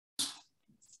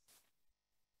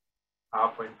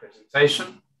PowerPoint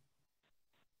presentation.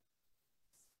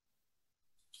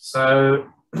 So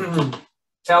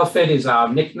TELFED is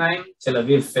our nickname, Tel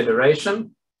Aviv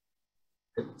Federation.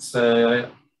 It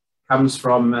comes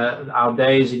from our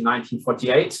days in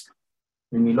 1948,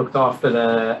 when we looked after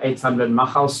the 800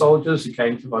 Machal soldiers who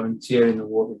came to volunteer in the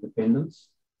War of Independence.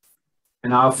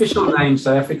 And our official name,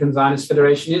 South African Zionist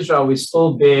Federation Israel, we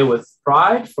still bear with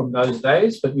pride from those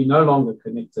days, but we're no longer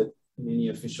connected in any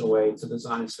official way to the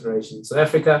Zionist Federation in South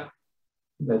Africa.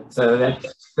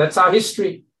 That's our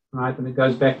history, right? And it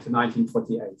goes back to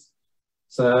 1948.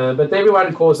 So, but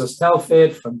everyone calls us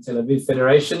TELFED from Tel Aviv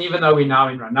Federation, even though we're now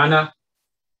in Ra'anana,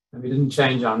 and we didn't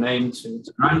change our name to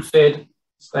RANFED,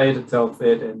 stayed at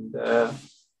TELFED, and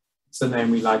it's the name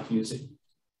we like using.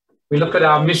 We look at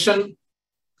our mission.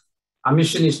 Our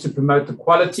mission is to promote the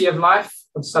quality of life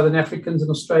of Southern Africans and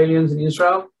Australians in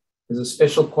Israel. There's a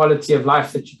special quality of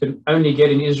life that you can only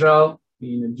get in Israel,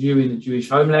 being a Jew in the Jewish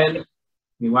homeland.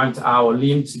 We want our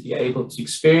Olim to be able to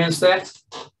experience that.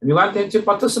 And we want them to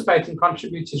participate and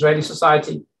contribute to Israeli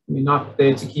society. We're not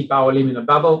there to keep our Olim in a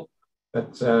bubble,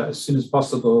 but as soon as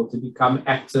possible to become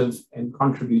active and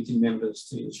contributing members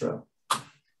to Israel.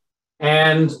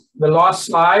 And the last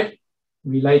slide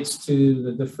relates to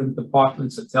the different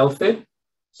departments at TELFED.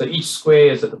 So each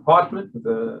square is a department with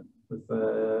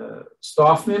a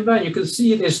staff member. And you can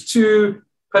see there's two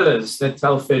pillars that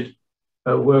TELFED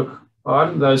work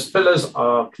on. Those pillars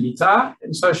are Klita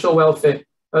and social welfare.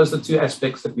 Those are the two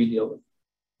aspects that we deal with.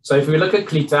 So if we look at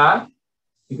Klita,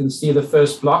 you can see the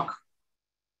first block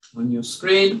on your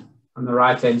screen on the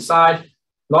right-hand side.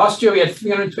 Last year, we had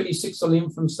 326 Olim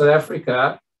from South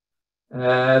Africa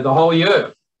the whole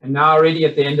year. And now already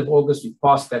at the end of August, we've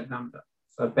passed that number.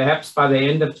 So perhaps by the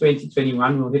end of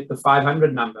 2021, we'll hit the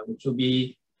 500 number, which will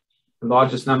be the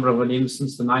largest number of Olim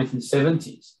since the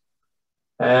 1970s.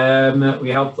 We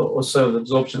helped also with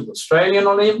absorption of Australian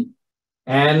Olim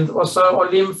and also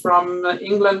Olim from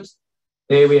England.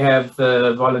 There we have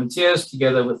volunteers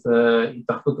together with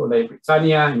Itachut Olei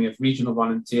Britannia, and we have regional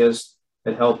volunteers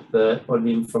that help the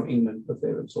Olim from England with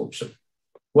their absorption.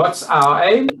 What's our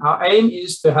aim? Our aim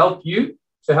is to help you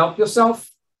to help yourself.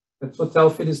 That's what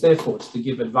TELFED is there for. It's to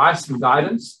give advice and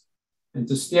guidance and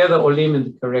to steer the Olim in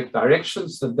the correct direction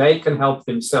so they can help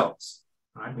themselves.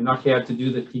 Right? We're not here to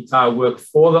do the Klita work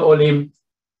for the Olim.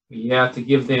 We're here to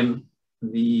give them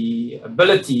the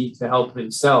ability to help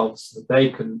themselves so that they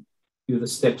can do the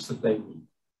steps that they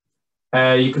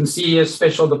need. You can see a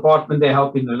special department there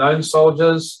helping the lone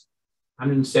soldiers,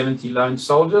 170 lone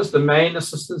soldiers. The main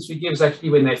assistance we give is actually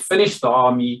when they finish the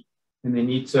army and they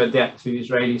need to adapt to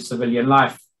Israeli civilian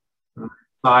life,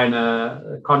 sign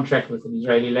a contract with an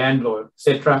Israeli landlord,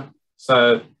 etc.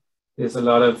 So there's a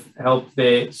lot of help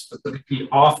there specifically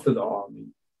after the army,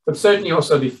 but certainly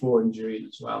also before and during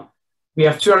as well. We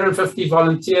have 250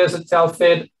 volunteers at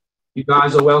TELFED. You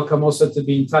guys are welcome also to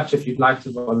be in touch if you'd like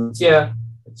to volunteer.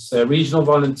 It's regional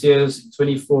volunteers in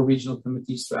 24 regional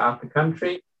committees throughout the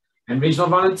country, and regional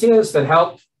volunteers that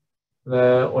help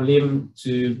the Olim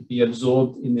to be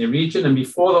absorbed in their region, and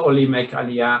before the Olim make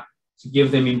Aliyah, to give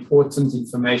them important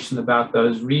information about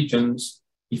those regions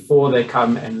before they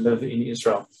come and live in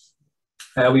Israel.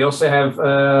 We also have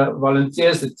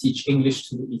volunteers that teach English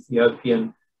to the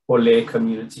Ethiopian Ole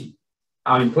community.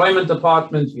 Our employment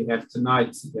department, we have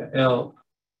tonight Yael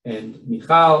and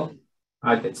Michal,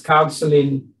 right, that's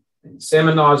counseling and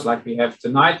seminars like we have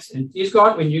tonight. And please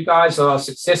God, when you guys are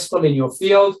successful in your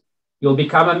field, you'll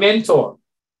become a mentor.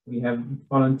 We have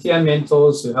volunteer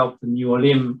mentors who help the new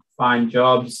Olim find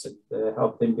jobs and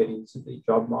help them get into the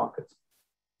job market.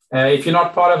 If you're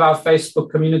not part of our Facebook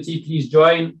community, please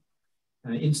join.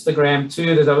 Instagram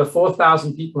too. There's over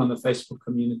 4,000 people in the Facebook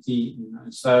community.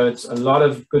 So it's a lot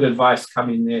of good advice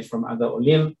coming there from other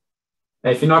Olim.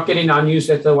 If you're not getting our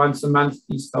newsletter once a month,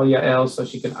 please tell Yael so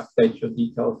she can update your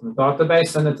details in the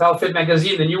database. And the TELFED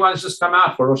magazine, the new one's just come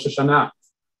out for Rosh Hashanah.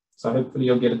 So hopefully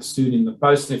you'll get it soon in the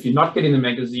post. And if you're not getting the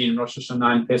magazine, Rosh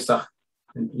Hashanah and Pesach,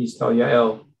 then please tell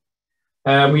Yael.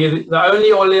 We're the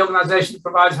only Ole organization that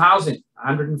provides housing,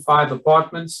 105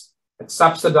 apartments at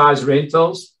subsidized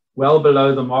rentals, well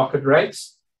below the market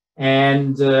rates.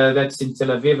 And that's in Tel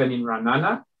Aviv and in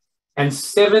Ra'anana. And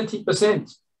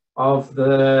 70% of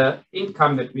the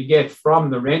income that we get from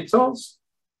the rentals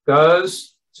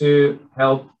goes to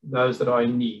help those that are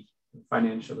in need of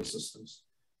financial assistance.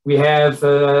 We have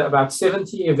about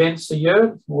 70 events a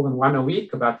year, more than one a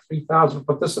week, about 3,000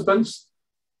 participants.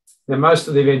 And most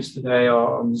of the events today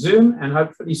are on Zoom, and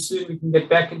hopefully soon we can get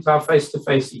back into our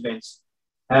face-to-face events.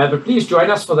 But please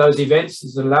join us for those events.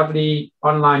 There's a lovely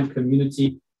online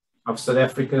community of South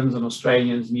Africans and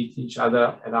Australians meet each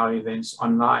other at our events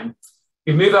online.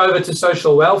 We move over to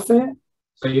social welfare.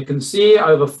 So you can see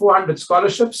over 400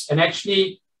 scholarships, and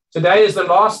actually today is the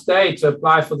last day to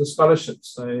apply for the scholarships.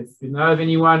 So if you know of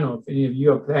anyone, or if any of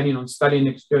you are planning on studying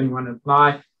next year and you want to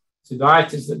apply,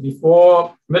 tonight is that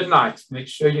before midnight, make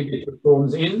sure you get your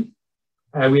forms in.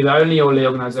 We're the only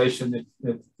organization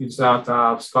that gives out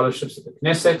our scholarships at the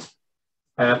Knesset.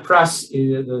 Plus,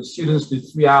 the students do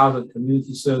 3 hours of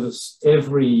community service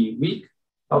every week,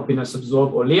 helping us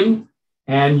absorb Olim.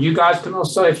 And you guys can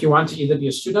also, if you want to either be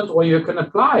a student or you can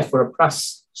apply for a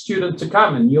Plus student to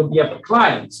come and you'll be a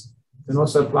client. You can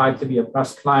also apply to be a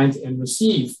Plus client and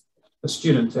receive a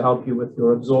student to help you with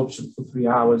your absorption for 3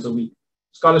 hours a week.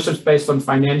 Scholarships based on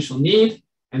financial need,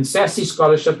 and SASSI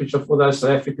scholarship, which are for those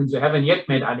South Africans who haven't yet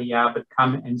made Aliyah but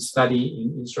come and study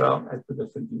in Israel at the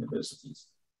different universities.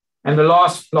 And the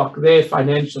last block there,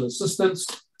 financial assistance.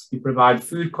 We provide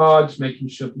food cards, making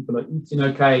sure people are eating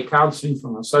okay, counseling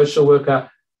from our social worker.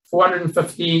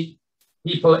 450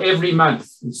 people every month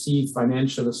receive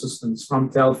financial assistance from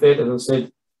Telfed. As I said,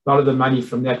 a lot of the money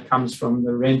from that comes from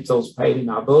the rentals paid in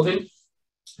our building.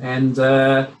 And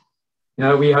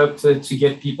we hope to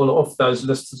get people off those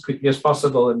lists as quickly as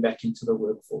possible and back into the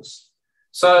workforce.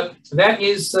 So that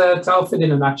is Telfed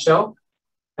in a nutshell.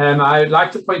 I would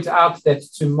like to point out that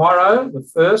tomorrow, the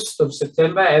 1st of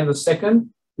September and the 2nd,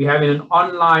 we're having an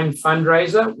online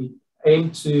fundraiser. We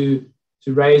aim to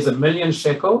raise 1 million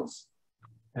shekels,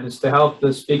 and it's to help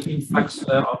this big influx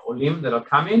of Olim that are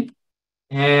coming.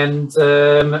 And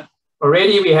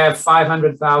already we have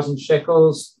 500,000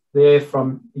 shekels there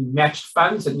from matched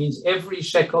funds. It means every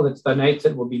shekel that's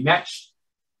donated will be matched.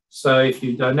 So if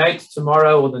you donate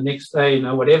tomorrow or the next day,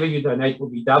 whatever you donate will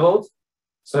be doubled.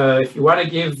 So if you want to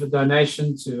give a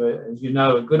donation to, as you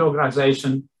know, a good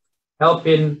organization,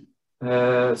 helping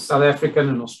South African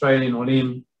and Australian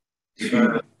Olim,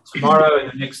 tomorrow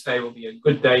and the next day will be a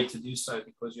good day to do so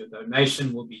because your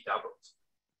donation will be doubled.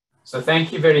 So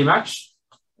thank you very much.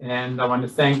 And I want to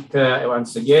thank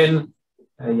once again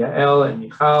Yael and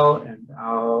Michal and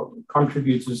our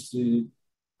contributors to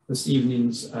this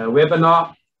evening's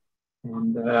webinar.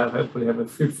 And hopefully have a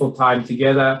fruitful time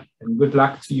together. And good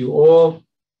luck to you all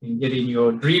in getting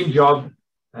your dream job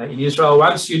in Israel.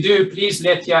 Once you do, please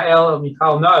let Yael or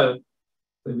Michal know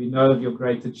so we know of your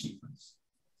great achievements.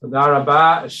 Toda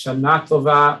Rabba, Shana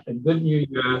Tova, a good new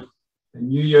year, a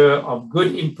new year of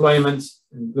good employment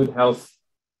and good health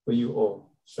for you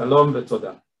all. Shalom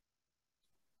v'toda.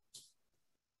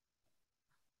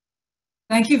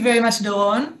 Thank you very much,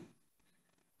 Doron.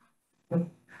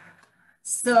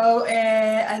 So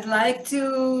I'd like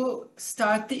to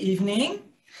start the evening.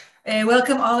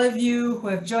 Welcome all of you who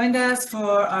have joined us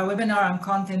for our webinar on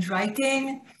content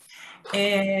writing.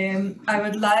 I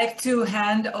would like to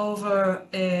hand over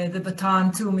the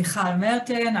baton to Michal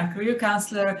Merten, our career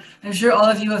counselor. I'm sure all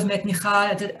of you have met Michal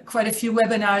at quite a few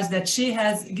webinars that she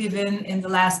has given in the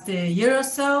last year or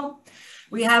so.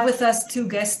 We have with us 2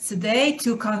 guests today,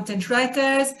 2 content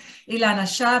writers, Ilana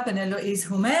Shap and Eloise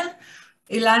Humel.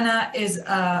 Ilana is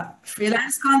a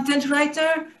freelance content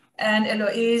writer, and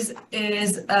Eloise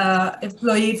is an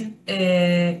employed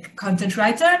content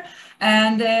writer.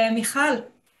 And Michal,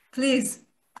 please.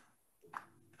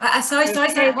 Sorry.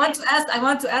 I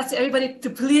want to ask everybody to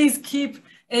please keep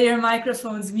your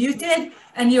microphones muted,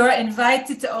 and you are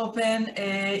invited to open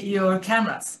your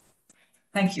cameras.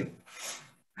 Thank you.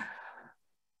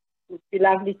 It'd be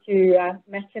lovely to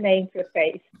match a name to a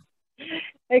face.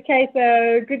 Okay,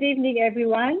 so good evening,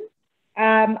 everyone.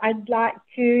 I'd like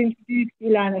to introduce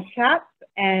Ilana Shap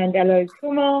and Eloise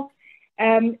Humel.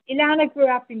 Ilana grew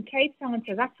up in Cape Town,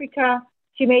 South Africa.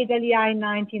 She made Aliyah in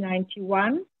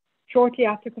 1991, shortly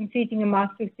after completing a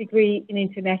master's degree in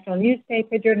international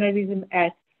newspaper journalism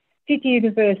at City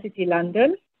University,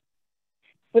 London.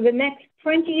 For the next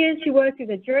 20 years, she worked as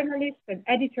a journalist and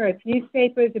editor at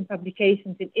newspapers and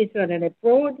publications in Israel and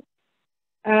abroad.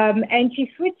 And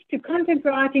she switched to content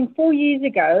writing 4 years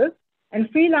ago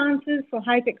and freelances for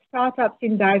high-tech startups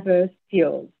in diverse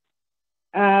fields.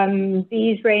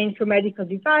 These range from medical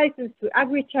devices to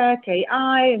agri-tech,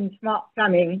 AI, and smart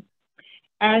plumbing.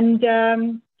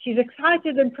 And she's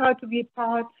excited and proud to be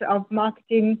part of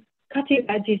marketing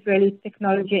cutting-edge Israeli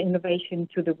technology innovation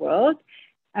to the world.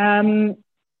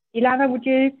 Ilana, would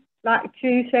you like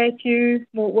to say a few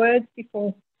more words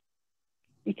before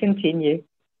we continue?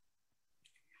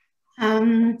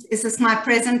 Is this my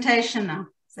presentation now?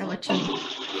 Is that what you mean?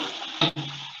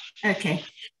 Okay.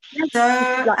 So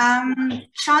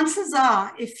chances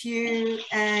are, if you're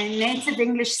a native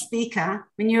English speaker,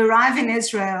 when you arrive in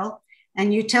Israel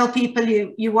and you tell people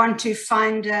you want to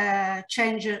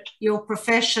change your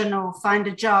profession or find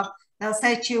a job, They'll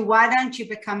say to you, why don't you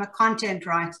become a content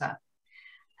writer?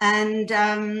 And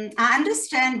I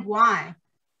understand why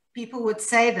people would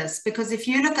say this, because if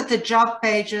you look at the job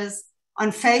pages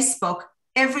on Facebook,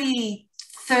 every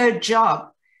third job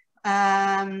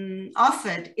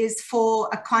offered is for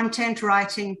a content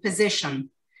writing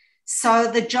position.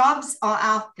 So the jobs are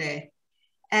out there.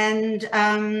 And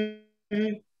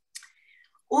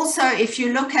also, if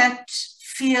you look at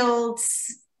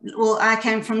fields, well, I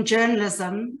came from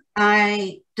journalism.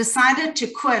 I decided to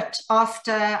quit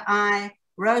after I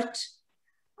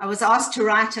was asked to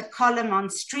write a column on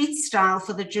street style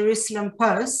for the Jerusalem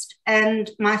Post, and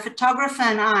my photographer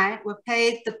and I were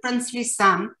paid the princely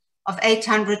sum of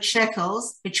 800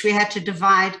 shekels, which we had to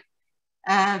divide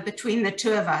between the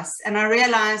two of us. And I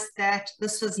realized that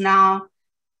this was now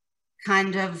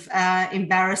kind of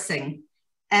embarrassing.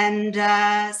 And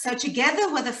so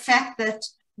together with the fact that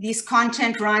these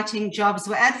content writing jobs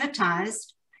were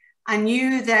advertised, I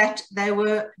knew that they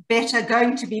were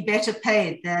going to be better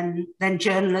paid than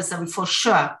journalism for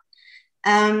sure.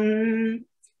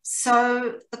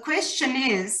 So the question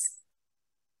is,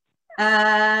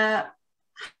 how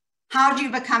do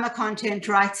you become a content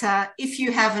writer if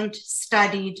you haven't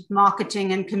studied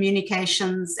marketing and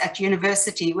communications at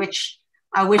university, which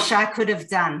I wish I could have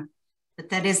done, but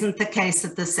that isn't the case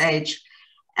at this age.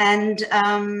 And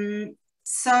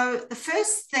so the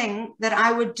first thing that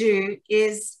I would do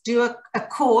is do a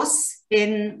course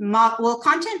in,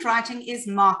 content writing is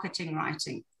marketing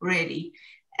writing, really.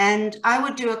 And I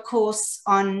would do a course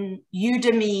on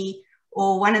Udemy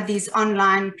or one of these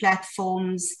online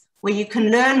platforms where you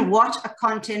can learn what a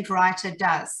content writer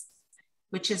does,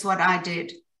 which is what I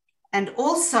did. And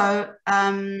also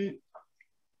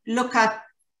look up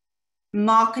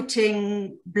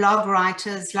marketing blog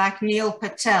writers like Neil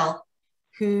Patel,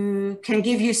 who can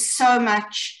give you so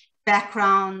much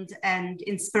background and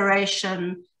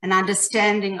inspiration and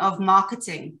understanding of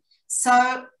marketing. So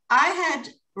I had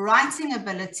writing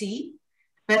ability,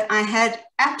 but I had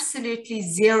absolutely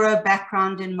zero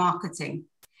background in marketing.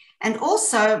 And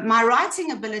also my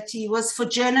writing ability was for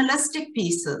journalistic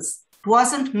pieces. It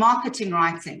wasn't marketing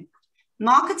writing.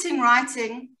 Marketing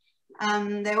writing,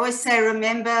 they always say,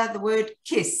 remember the word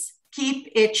KISS, keep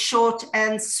it short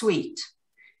and sweet.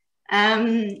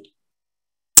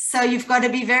 So you've got to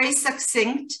be very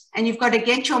succinct and you've got to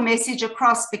get your message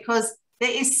across, because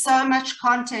there is so much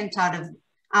content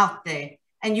out there,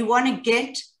 and you want to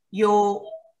get your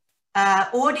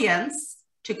audience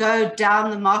to go down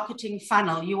the marketing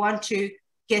funnel. You want to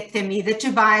get them either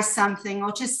to buy something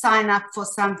or to sign up for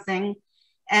something.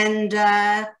 And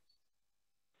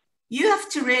you have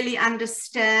to really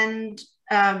understand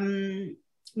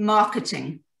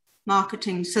marketing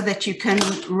so that you can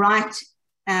write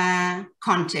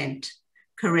content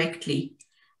correctly.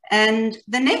 And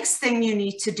the next thing you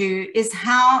need to do is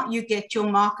how you get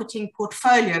your marketing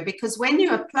portfolio, because when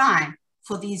you apply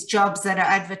for these jobs that are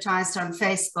advertised on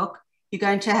Facebook, you're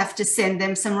going to have to send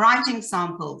them some writing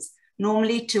samples,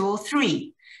 normally 2 or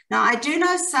 3. Now, I do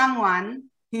know someone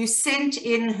who sent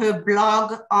in her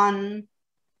blog on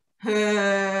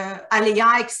her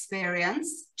Aliyah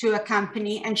experience to a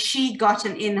company, and she got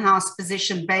an in-house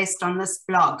position based on this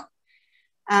blog.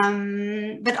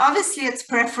 But obviously it's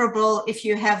preferable if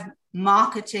you have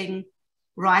marketing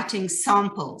writing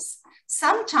samples.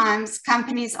 Sometimes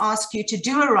companies ask you to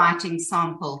do a writing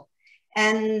sample,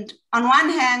 and on one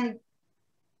hand,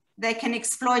 they can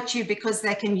exploit you because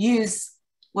they can use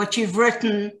what you've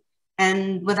written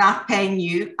and without paying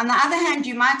you. On the other hand,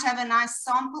 you might have a nice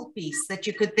sample piece that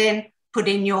you could then put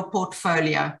in your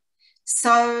portfolio.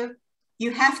 So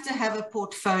you have to have a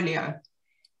portfolio.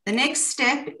 The next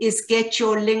step is get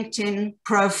your LinkedIn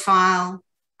profile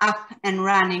up and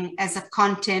running as a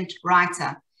content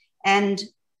writer. And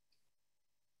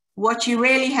what you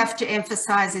really have to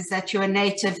emphasize is that you're a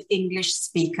native English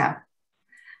speaker.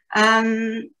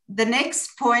 The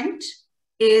next point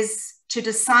is to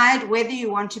decide whether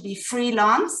you want to be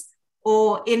freelance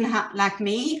or like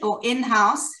me, or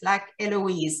in-house like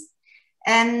Eloise.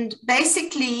 And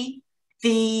basically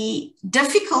the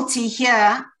difficulty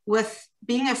here with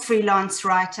being a freelance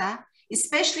writer,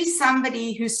 especially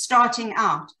somebody who's starting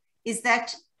out, is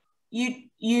that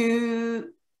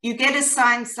you get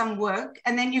assigned some work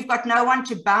and then you've got no one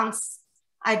to bounce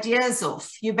ideas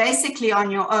off. You're basically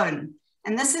on your own.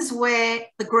 And this is where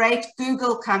the great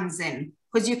Google comes in,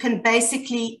 because you can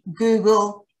basically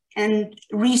Google and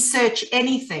research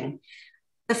anything.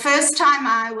 The first time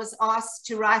I was asked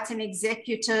to write an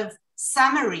executive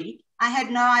summary, I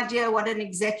had no idea what an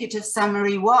executive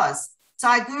summary was. So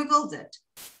I Googled it.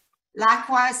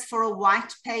 Likewise for a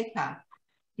white paper.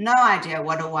 no idea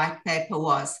what a white paper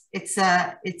was. It's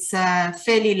a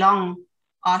fairly long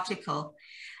article.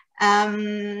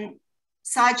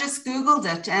 So I just Googled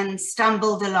it and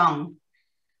stumbled along.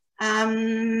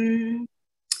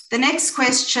 The next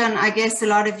question I guess a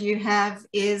lot of you have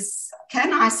is,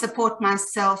 can I support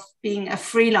myself being a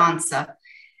freelancer?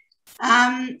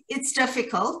 It's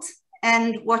difficult,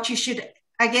 and what you should,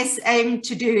 I guess, aim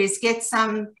to do is get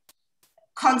some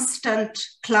constant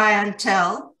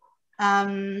clientele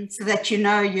so that you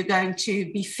know you're going to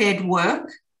be fed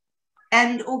work,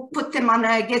 and or put them on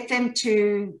get them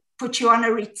to put you on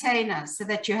a retainer so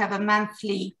that you have a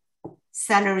monthly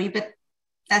salary. But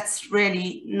that's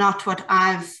really not what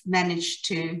I've managed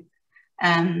to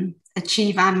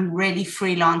achieve. I'm really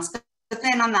freelance, but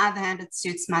then on the other hand, it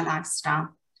suits my lifestyle.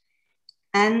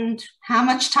 And how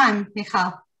much time,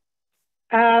 Michal?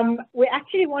 We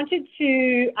actually wanted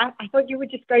to, I thought you were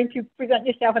just going to present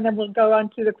yourself and then we'll go on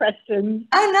to the questions.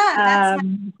 Oh, no, that's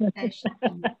my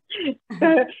presentation.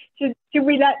 So should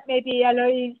we let maybe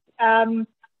Eloise I'll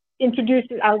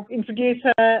introduce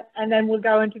her and then we'll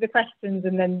go into the questions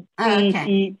and then see if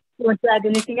you want to add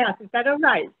anything else. Is that all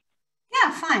right?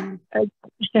 Yeah, fine.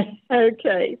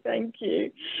 Okay, thank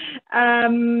you.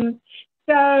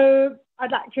 So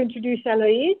I'd like to introduce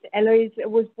Eloise. Eloise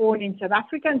was born in South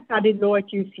Africa and studied law at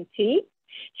UCT.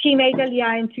 She made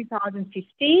Aliyah in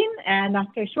 2015 and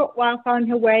after a short while found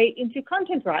her way into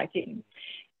content writing.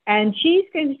 And she's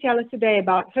going to tell us today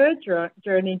about her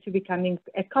journey to becoming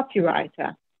a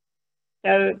copywriter.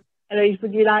 So, Eloise,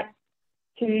 would you like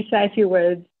to say a few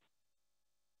words?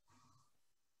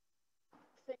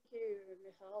 Thank you,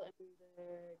 Michal, and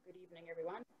good evening,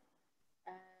 everyone.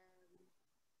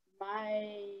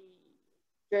 My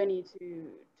journey to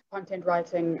content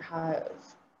writing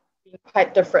has been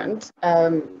quite different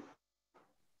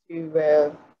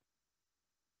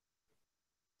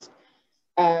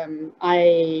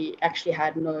I actually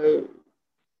had no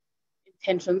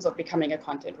intentions of becoming a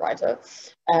content writer.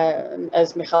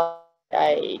 As Michal,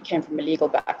 I came from a legal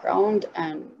background,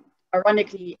 and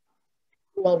ironically,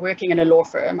 while working in a law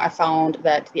firm, I found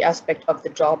that the aspect of the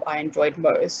job I enjoyed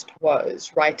most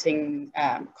was writing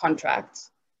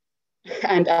contracts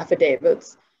and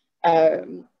affidavits.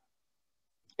 And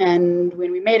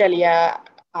when we made Aliyah,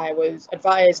 I was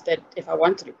advised that if I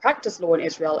wanted to practice law in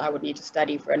Israel, I would need to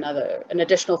study for an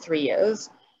additional 3 years,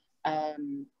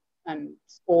 and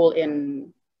all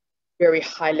in very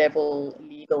high-level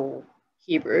legal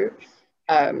Hebrew,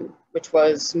 which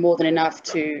was more than enough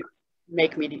to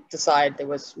make me decide there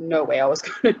was no way I was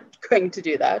going to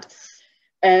do that.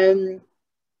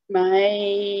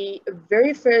 My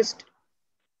very first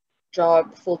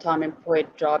job, full-time employed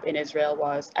job in Israel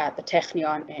was at the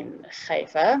Technion in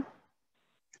Haifa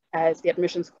as the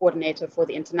admissions coordinator for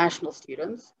the international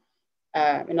students.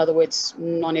 In other words,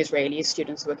 non-Israeli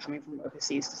students who were coming from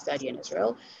overseas to study in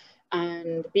Israel.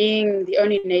 And being the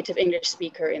only native English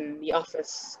speaker in the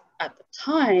office at the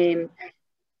time,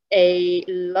 a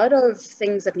lot of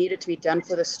things that needed to be done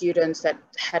for the students that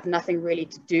had nothing really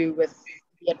to do with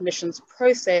the admissions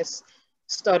process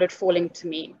started falling to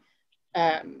me.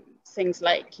 Things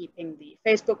like keeping the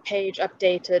Facebook page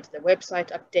updated, the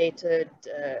website updated,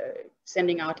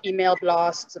 sending out email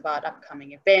blasts about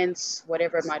upcoming events,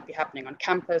 whatever might be happening on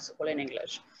campus, all in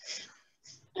English.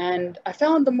 And I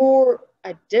found the more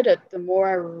I did it, the more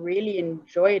I really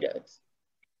enjoyed it.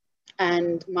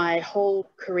 And my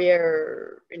whole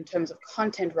career in terms of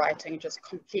content writing just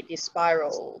completely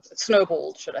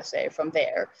snowballed, should I say, from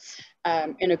there,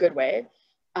 in a good way.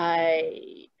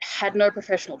 I had no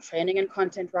professional training in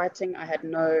content writing. At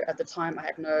the time, I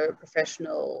had no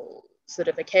professional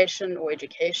certification or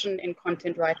education in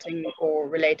content writing or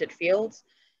related fields.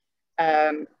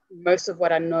 Most of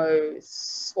what I know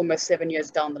almost 7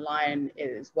 years down the line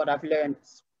is what I've learned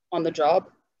on the job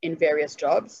in various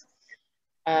jobs.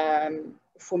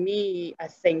 For me, I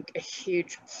think a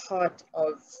huge part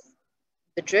of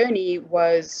the journey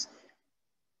was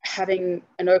having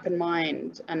an open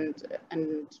mind and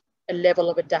a level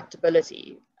of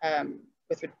adaptability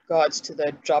with regards to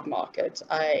the job market.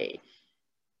 I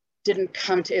didn't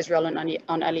come to Israel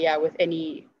on Aliyah with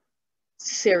any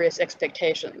serious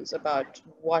expectations about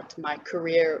what my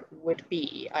career would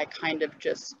be. I kind of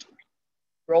just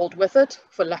rolled with it,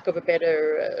 for lack of a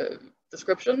better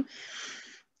description.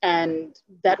 And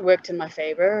that worked in my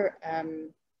favor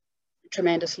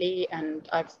tremendously. And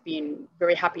I've been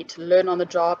very happy to learn on the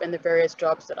job and the various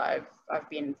jobs that I've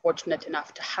been fortunate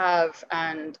enough to have.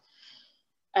 And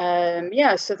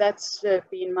yeah, so that's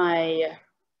been my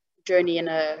journey in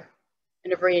a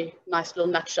very nice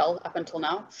little nutshell up until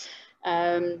now.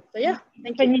 So yeah,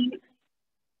 thank you.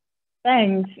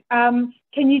 Thanks. Can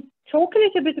you talk a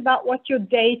little bit about what your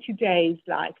day-to-day is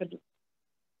like?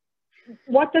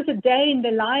 What does a day in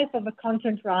the life of a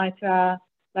content writer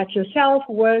like yourself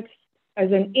who works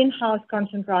as an in-house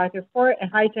content writer for a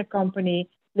high-tech company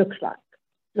look like?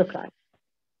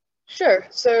 Sure.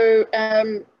 So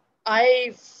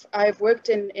I've worked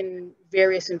in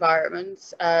various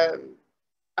environments.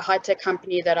 A high-tech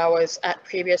company that I was at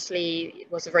previously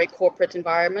was a very corporate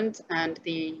environment, and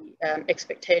the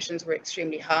expectations were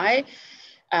extremely high.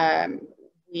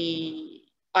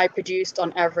 I produced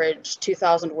on average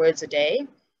 2,000 words a day,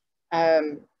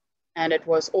 and it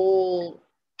was all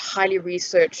highly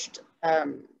researched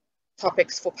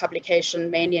topics for publication,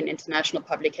 mainly in international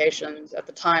publications. At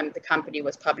the time, the company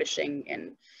was publishing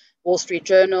in Wall Street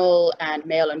Journal and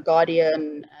Mail and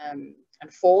Guardian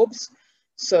and Forbes.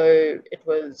 So it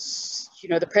was,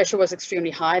 the pressure was extremely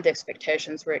high. The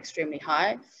expectations were extremely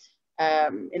high.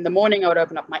 In the morning, I would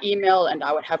open up my email and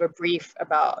I would have a brief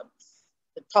about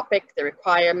the topic, the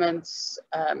requirements,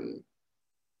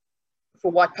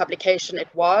 for what publication it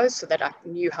was, so that I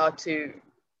knew how to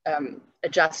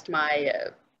adjust my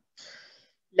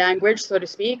language, so to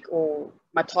speak, or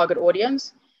my target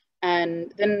audience.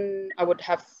 And then I would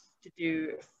have to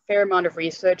do a fair amount of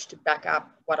research to back up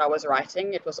what I was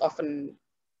writing. It was often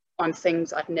on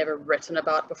things I'd never written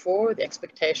about before. The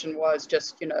expectation was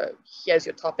just, here's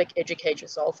your topic, educate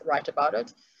yourself, write about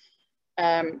it.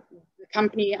 The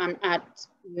company I'm at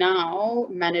now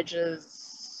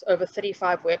manages over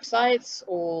 35 websites,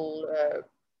 all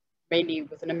mainly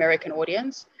with an American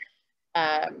audience,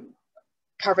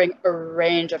 covering a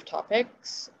range of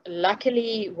topics.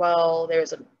 Luckily, while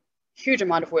there's a huge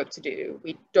amount of work to do,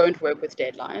 we don't work with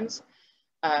deadlines,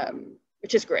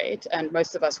 which is great. And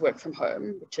most of us work from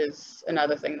home, which is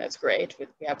another thing that's great. We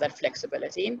have that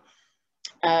flexibility.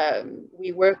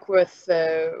 We work with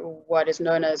what is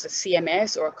known as a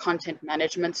CMS, or a content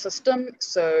management system.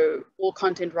 So all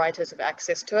content writers have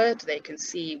access to it. They can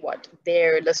see what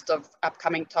their list of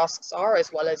upcoming tasks are,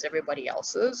 as well as everybody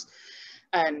else's,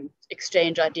 and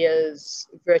exchange ideas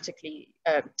virtually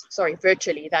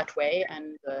that way,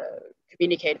 and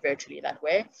communicate virtually that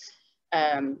way.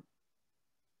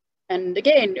 And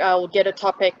again, I'll get a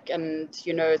topic, and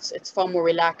it's far more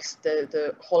relaxed.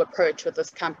 The whole approach with this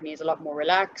company is a lot more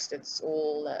relaxed. It's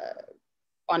all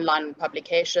online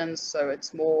publications, so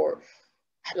it's more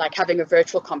like having a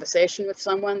virtual conversation with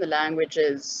someone. The language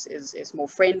is more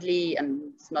friendly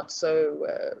and it's not so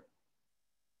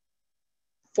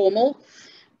formal.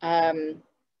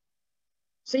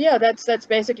 So yeah, that's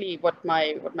basically what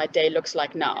my day looks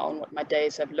like now, and what my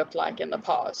days have looked like in the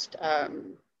past.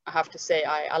 I have to say,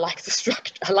 I like the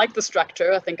structure. I like the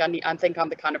structure. I think I'm the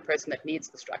kind of person that needs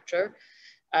the structure.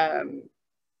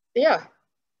 Yeah.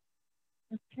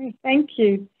 Okay, thank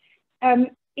you.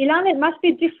 Ilana, it must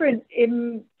be different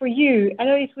for you.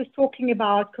 Eloise was talking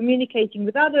about communicating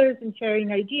with others and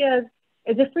sharing ideas.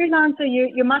 As a freelancer,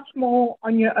 you're much more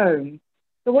on your own.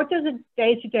 So what does a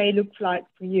day-to-day look like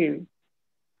for you?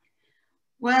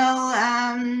 Well,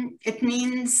 it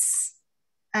means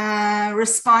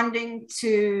responding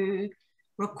to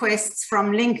requests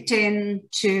from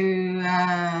LinkedIn to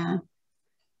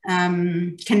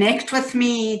connect with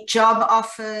me, job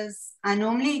offers. I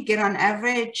normally get on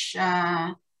average,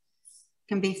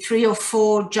 can be 3 or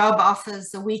 4 job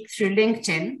offers a week through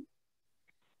LinkedIn.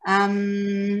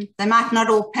 They might not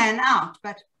all pan out,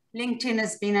 but LinkedIn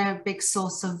has been a big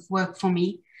source of work for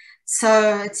me.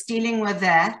 So it's dealing with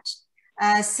that,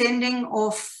 sending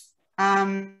off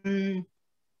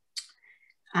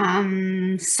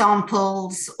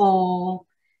samples or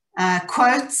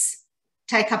quotes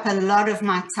take up a lot of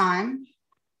my time.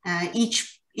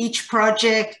 Each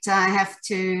project I have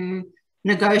to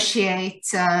negotiate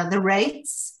the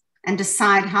rates and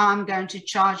decide how I'm going to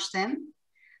charge them.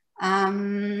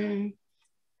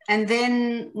 And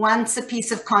then once a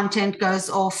piece of content goes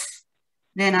off,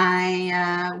 then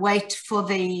I wait for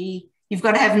you've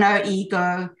got to have no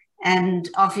ego, and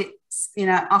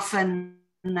often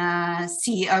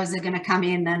CEOs are going to come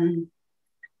in and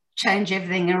change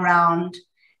everything around,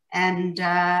 and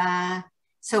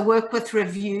so work with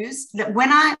reviews.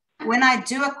 When I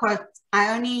do a quote,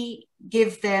 I only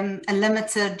give them a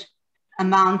limited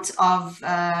amount of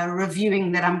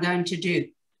reviewing that I'm going to do,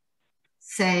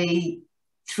 say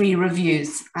 3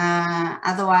 reviews.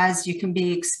 Otherwise, you can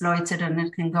be exploited and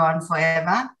it can go on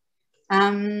forever.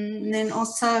 And then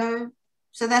also,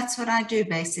 so that's what I do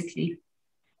basically.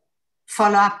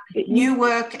 Follow up new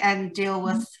work and deal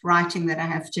with writing that I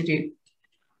have to do.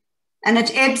 And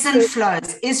it ebbs and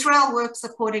flows. Israel works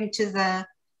according to the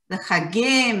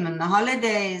Chagim and the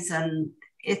holidays, and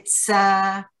it's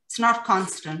not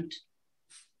constant.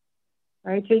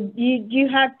 right? So you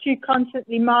have to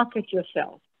constantly market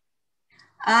yourself.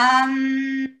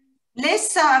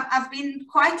 Less so. I've been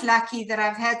quite lucky that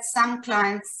I've had some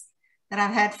clients that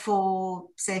I've had for,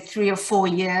 say, 3 or 4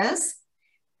 years.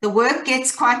 The work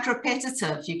gets quite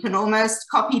repetitive. You can almost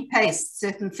copy paste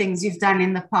certain things you've done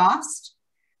in the past,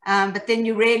 but then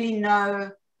you really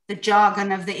know the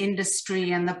jargon of the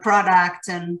industry and the product,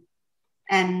 and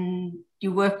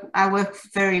I work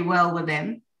very well with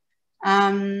them.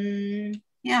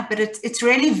 Yeah, but it's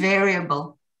really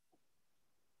variable.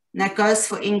 And that goes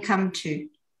for income too.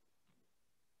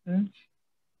 Mm.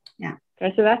 Yeah.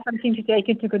 Okay, so that's something to take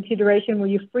into consideration when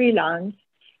you freelance.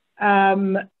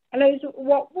 Hello, so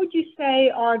what would you say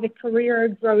are the career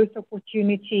growth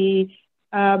opportunities?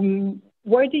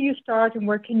 Where do you start and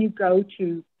where can you go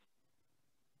to?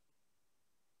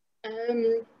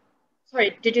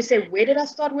 Sorry, did you say where did I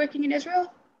start working in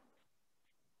Israel?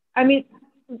 I mean,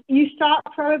 you start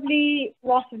probably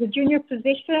as a junior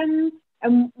position,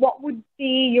 and what would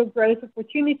be your growth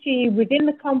opportunity within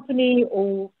the company,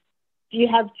 or do you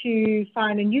have to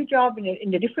find a new job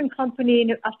in a different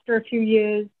company after a few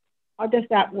years? How does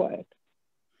that work?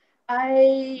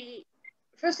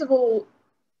 First of all,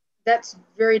 that's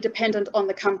very dependent on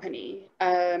the company.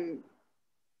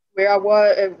 Where I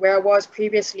was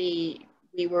previously,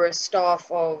 we were a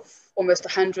staff of almost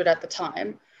 100 at the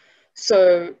time.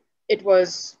 So it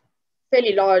was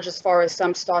fairly large as far as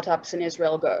some startups in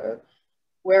Israel go.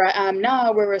 Where I am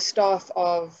now, we're a staff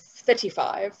of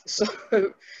 35. So,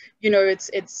 you know,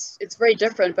 it's very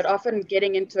different, but often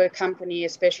getting into a company,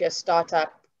 especially a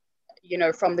startup, you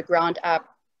know, from the ground up,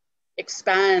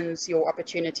 expands your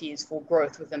opportunities for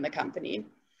growth within the company.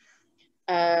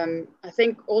 I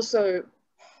think also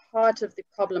part of the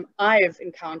problem I've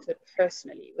encountered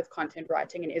personally with content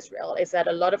writing in Israel is that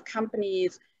a lot of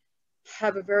companies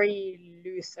have a very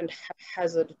loose and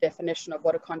haphazard definition of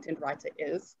what a content writer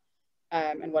is,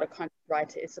 and what a content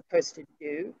writer is supposed to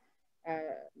do.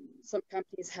 Some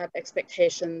companies have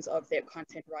expectations of their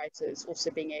content writers also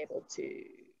being able to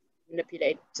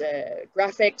manipulate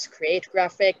graphics, create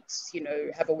graphics, you know,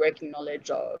 have a working knowledge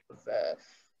of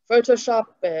Photoshop,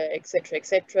 etc.,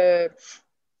 etc.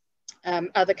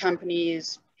 Other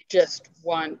companies just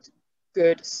want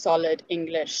good, solid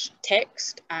English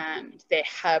text, and they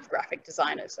have graphic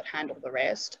designers that handle the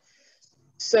rest.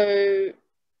 So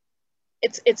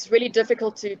it's really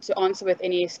difficult to answer with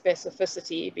any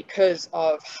specificity because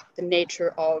of the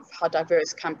nature of how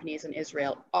diverse companies in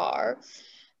Israel are.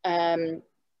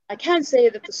 I can say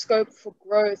that the scope for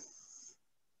growth,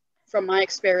 from my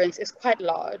experience, is quite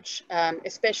large,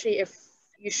 especially if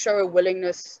you show a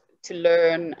willingness to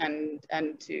learn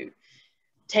and to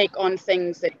take on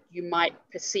things that you might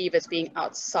perceive as being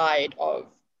outside of,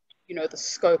 you know, the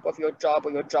scope of your job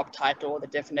or your job title or the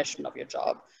definition of your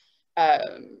job.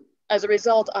 As a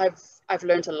result, I've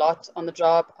learned a lot on the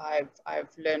job. I've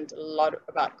learned a lot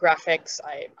about graphics.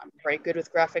 I'm very good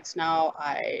with graphics now.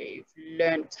 I've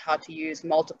learned how to use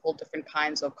multiple different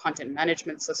kinds of content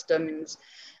management systems,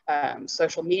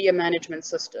 social media management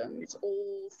systems,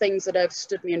 all things that have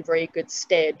stood me in very good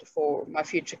stead for my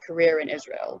future career in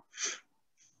Israel.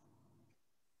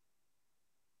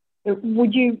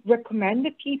 Would you recommend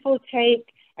that people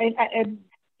take,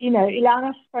 you know,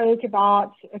 Ilana spoke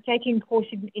about taking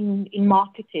courses in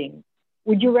marketing.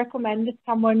 Would you recommend that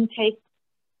someone take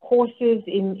courses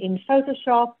in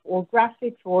Photoshop or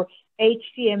graphics or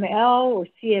HTML or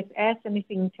CSS,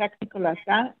 anything technical like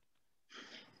that?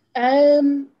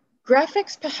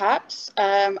 Graphics, perhaps.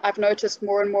 I've noticed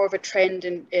more and more of a trend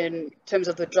in terms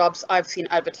of the jobs I've seen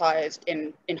advertised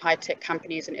in high-tech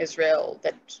companies in Israel,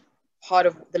 that part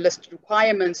of the listed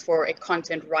requirements for a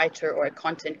content writer or a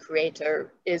content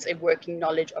creator is a working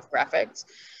knowledge of graphics.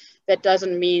 That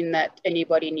doesn't mean that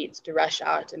anybody needs to rush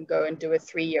out and go and do a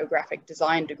 3-year graphic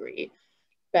design degree.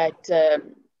 But,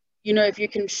 you know, if you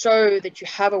can show that you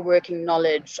have a working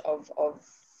knowledge of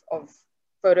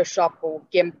Photoshop or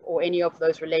GIMP or any of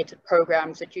those related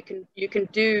programs, that you can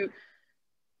do,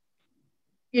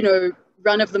 you know,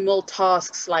 run-of-the-mill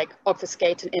tasks like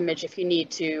obfuscate an image if you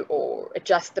need to, or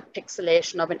adjust the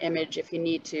pixelation of an image if you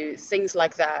need to, things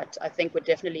like that, I think would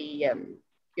definitely,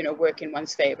 you know, work in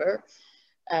one's favor.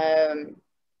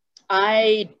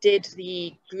 I did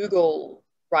the Google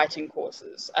writing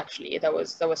courses, actually. That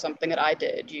was something that I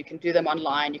did. You can do them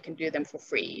online, you can do them for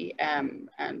free. And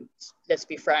let's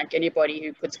be frank, anybody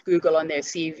who puts Google on their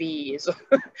CV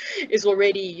is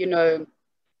already, you know,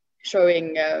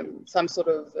 showing some sort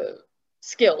of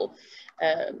skill.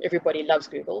 Everybody loves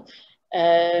Google.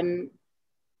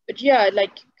 But yeah,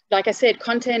 like I said,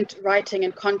 content writing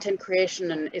and content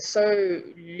creation is so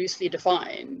loosely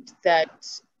defined that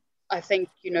I think,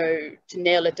 you know, to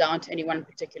nail it down to any one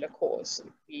particular course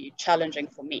would be challenging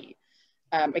for me.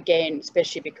 Again,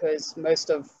 especially because most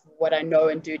of what I know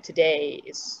and do today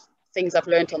is things I've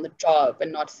learned on the job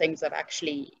and not things I've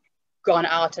actually gone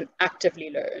out and actively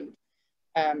learned.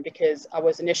 Because I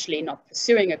was initially not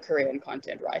pursuing a career in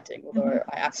content writing, although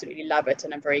I absolutely love it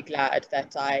and I'm very glad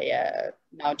that I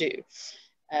now do.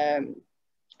 And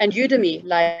Udemy,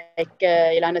 like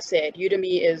Ilana said,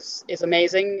 Udemy is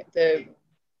amazing. The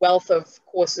wealth of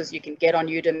courses you can get on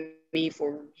Udemy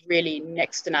for really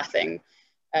next to nothing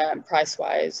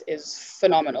price-wise is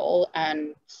phenomenal.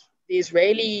 And the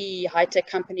Israeli high-tech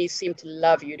companies seem to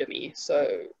love Udemy.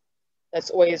 So that's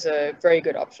always a very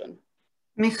good option.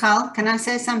 Michal, can I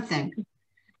say something?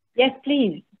 Yes,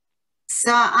 please.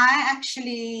 So I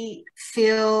actually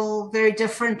feel very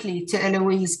differently to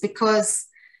Eloise because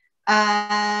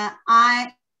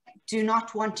I do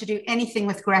not want to do anything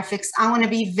with graphics. I want to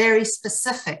be very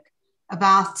specific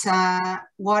about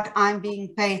what I'm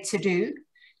being paid to do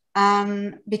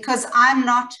because I'm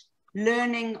not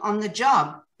learning on the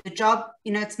job. The job,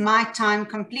 you know, it's my time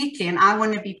completely and I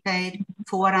want to be paid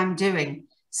for what I'm doing.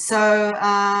 So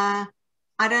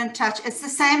I don't touch. It's the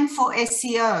same for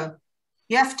SEO.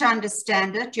 You have to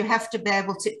understand it. You have to be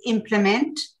able to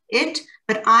implement it.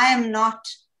 But I am not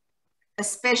a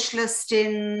specialist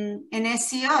in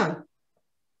SEO.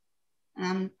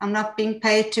 I'm not being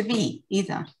paid to be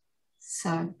either.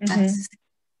 So that's,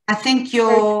 I think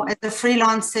as a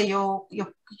freelancer,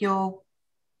 your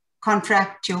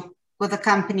contract with a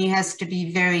company has to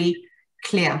be very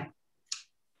clear.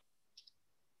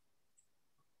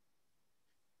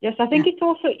 Yes, I think it's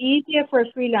also easier for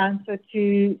a freelancer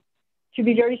to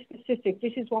be very specific.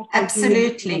 This is what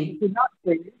absolutely I do, what I do not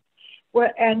do. Well,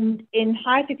 and in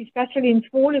high-tech, especially in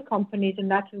smaller companies,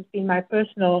 and that has been my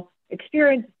personal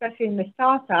experience, especially in the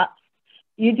startups,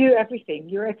 you do everything.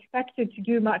 You're expected to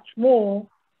do much more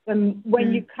than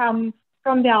when you come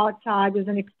from the outside as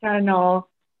an external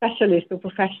specialist or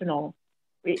professional.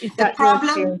 Is that your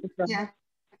experience as well? Yeah.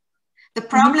 The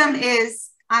problem is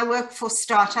I work for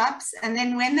startups, and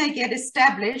then when they get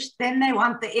established, then they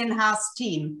want the in-house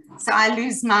team. So I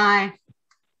lose my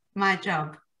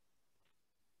job.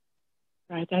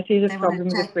 Right, I see the problem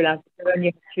with freelancers. Then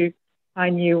you have to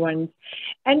find new ones.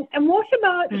 And what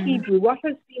about Hebrew? What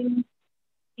has been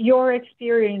your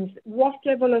experience? What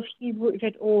level of Hebrew, if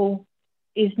at all,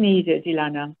 is needed,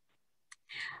 Ilana?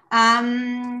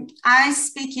 I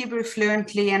speak Hebrew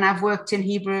fluently, and I've worked in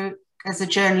Hebrew as a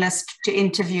journalist to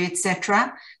interview,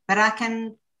 etc. But I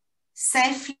can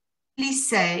safely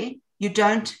say you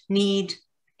don't need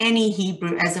any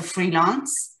Hebrew as a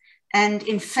freelance. And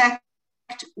in fact,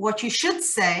 what you should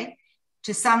say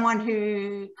to someone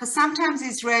who, because sometimes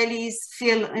Israelis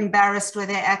feel embarrassed with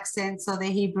their accents or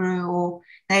their Hebrew, or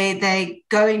they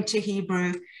go into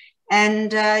Hebrew,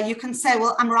 and you can say,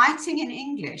 well, I'm writing in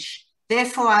English.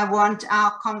 Therefore, I want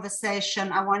our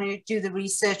conversation, I want to do the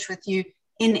research with you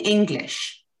in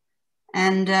English.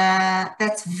 And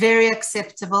that's very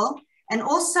acceptable. And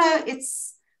also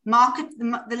it's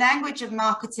the language of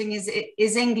marketing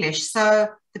is English. So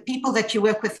the people that you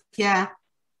work with here,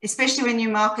 especially when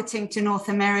you're marketing to North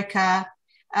America,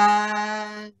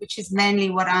 which is mainly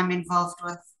what I'm involved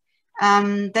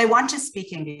with, they want to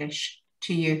speak English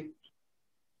to you.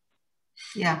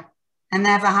 Yeah. And they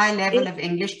have a high level of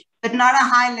English, but not a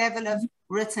high level of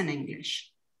written English.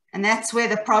 And that's where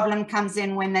the problem comes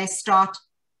in when they start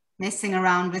messing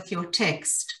around with your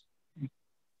text.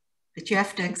 But you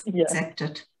have to accept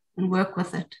it and work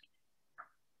with it.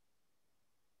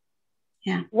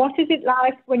 Yeah. What is it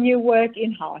like when you work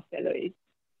in-house, Eloise?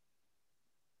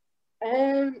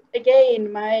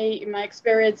 Again, my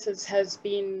experiences has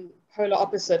been polar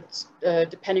opposite,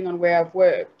 depending on where I've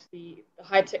worked. The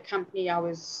high-tech company I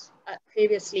was at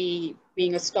previously,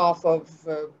 being a staff of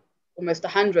almost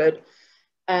 100,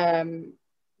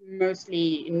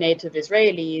 mostly native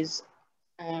Israelis,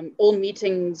 all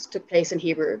meetings took place in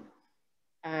Hebrew,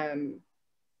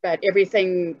 but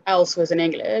everything else was in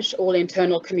English. All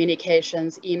internal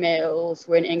communications, emails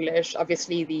were in English.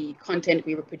 Obviously, the content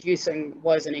we were producing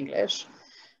was in English.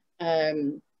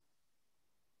 Same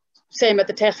at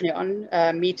the Technion,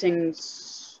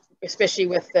 meetings, especially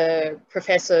with the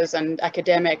professors and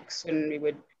academics, when we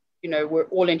would, were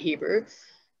all in Hebrew.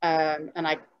 And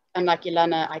unlike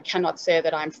Ilana, I cannot say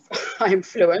that I'm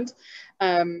fluent.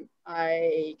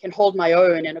 I can hold my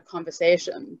own in a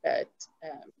conversation, but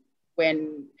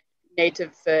when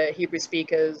native Hebrew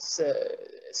speakers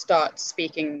start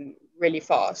speaking really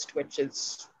fast, which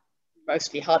is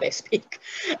mostly how they speak,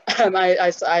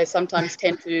 I sometimes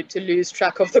tend to lose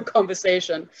track of the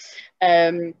conversation.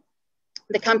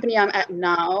 The company I'm at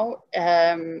now,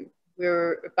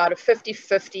 we're about a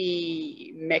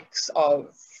 50-50 mix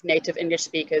of native English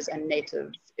speakers and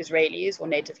native Israelis or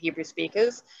native Hebrew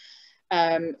speakers.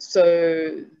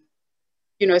 So,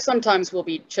 you know, sometimes we'll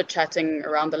be chit-chatting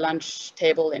around the lunch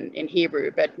table in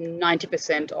Hebrew, but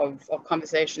 90% of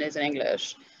conversation is in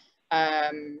English.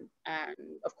 And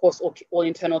of course, all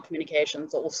internal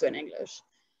communications are also in English.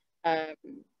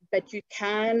 But you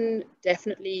can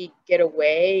definitely get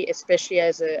away, especially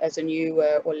as a new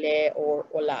Ole or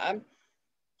Ola,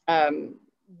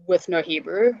 with no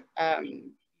Hebrew.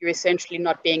 You're essentially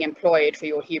not being employed for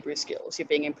your Hebrew skills. You're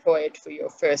being employed for your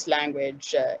first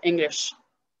language, English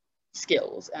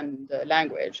skills and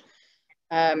language.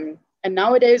 And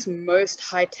nowadays, most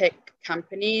high-tech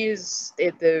companies,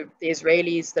 the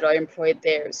Israelis that are employed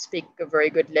there speak a very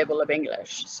good level of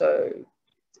English. So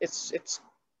it's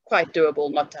quite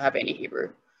doable not to have any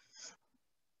Hebrew.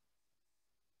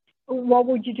 What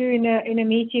would you do in a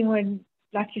meeting when,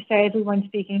 like you say, everyone's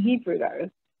speaking Hebrew though?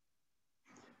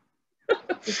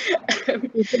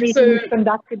 If the meeting is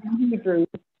conducted in Hebrew.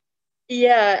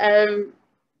 Yeah,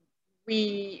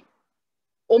 we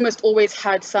almost always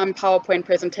had some PowerPoint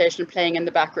presentation playing in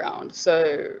the background.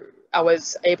 So I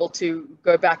was able to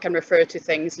go back and refer to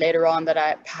things later on that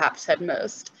I perhaps had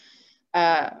missed.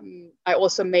 I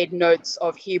also made notes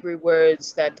of Hebrew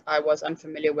words that I was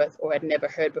unfamiliar with or had never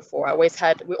heard before. We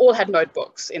all had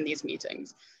notebooks in these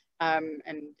meetings. And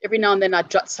every now and then I'd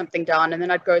jot something down, and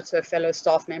then I'd go to a fellow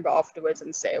staff member afterwards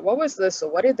and say, what was this? Or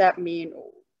what did that mean?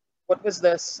 Or what was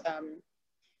this?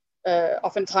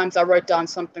 Oftentimes I wrote down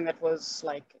something that was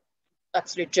like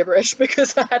absolute gibberish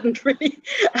because I hadn't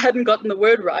gotten the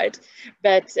word right.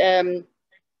 But,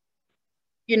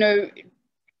 you know,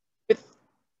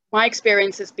 my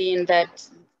experience has been that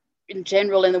in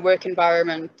general in the work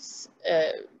environment,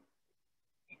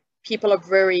 people are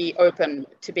very open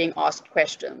to being asked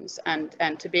questions and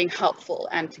to being helpful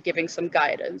and to giving some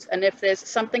guidance. And if there's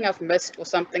something I've missed or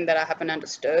something that I haven't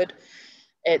understood,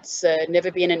 it's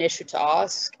never been an issue to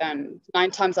ask. And 9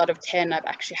 times out of 10, I've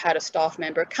actually had a staff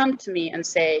member come to me and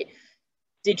say,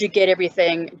 did you get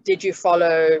everything? Did you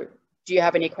follow? Do you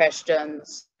have any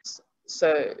questions?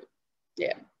 So,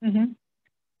 yeah. Mm-hmm.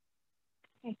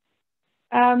 Okay.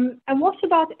 And what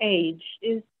about age?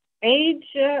 Is age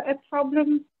a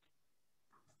problem?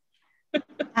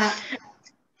 Yeah,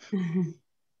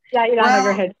 Ilana, go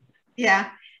ahead. Yeah.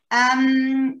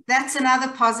 That's another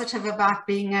positive about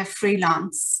being a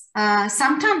freelance.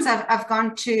 Sometimes I've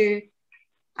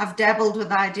dabbled with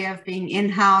the idea of being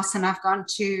in-house, and I've gone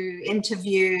to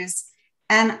interviews,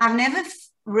 and I've never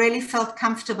really felt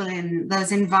comfortable in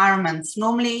those environments.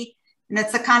 Normally, and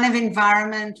it's the kind of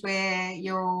environment where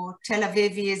your Tel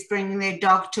Avivi is bringing their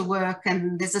dog to work,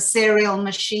 and there's a cereal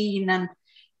machine,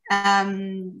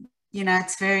 and you know,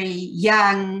 it's very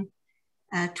young,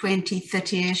 20,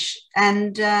 30-ish,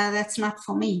 and that's not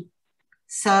for me.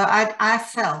 So I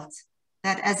felt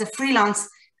that as a freelance,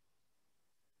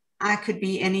 I could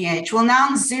be any age. Well, now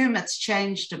on Zoom, it's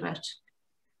changed a bit.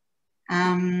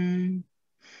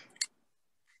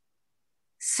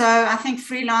 So I think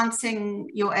freelancing,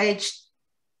 your age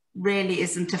really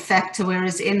isn't a factor,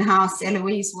 whereas in-house,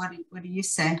 Eloise, what do you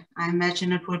say? I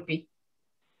imagine it would be.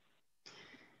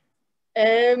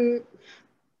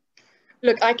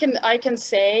 Look, I can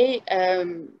say,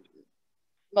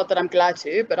 not that I'm glad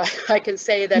to, but I can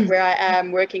say that where I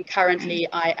am working currently,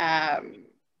 I am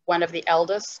one of the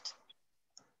eldest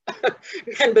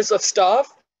members of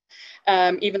staff.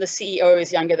 Even the CEO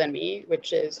is younger than me,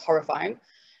 which is horrifying.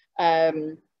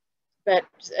 But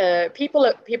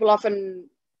people often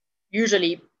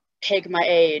usually peg my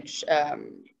age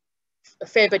a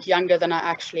fair bit younger than I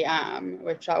actually am,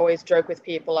 which I always joke with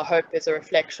people. I hope is a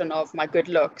reflection of my good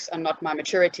looks and not my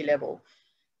maturity level.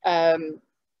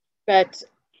 But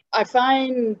I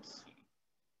find,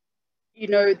 you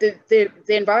know, the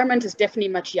environment is definitely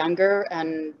much younger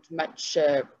and much,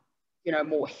 you know,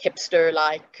 more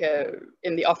hipster-like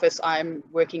in the office I'm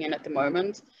working in at the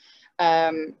moment.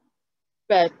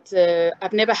 But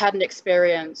I've never had an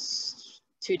experience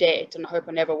to date, and I hope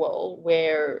I never will,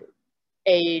 where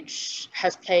age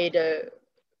has played a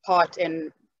part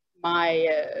in my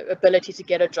ability to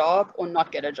get a job or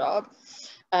not get a job.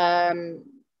 I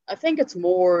think it's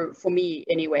more, for me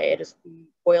anyway, it is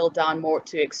boiled down more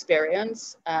to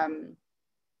experience.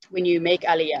 When you make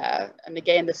Aliyah, and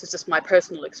again, this is just my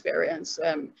personal experience,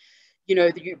 you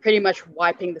know, you're pretty much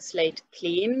wiping the slate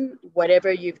clean.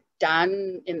 Whatever you've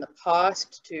done in the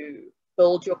past to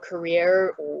build your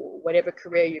career, or whatever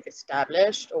career you've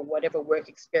established, or whatever work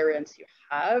experience you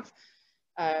have,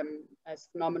 as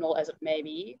phenomenal as it may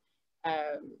be,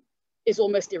 is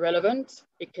almost irrelevant,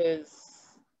 because,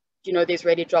 you know, the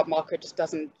Israeli job market just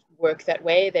doesn't work that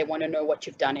way. They want to know what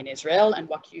you've done in Israel and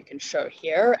what you can show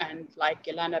here. And like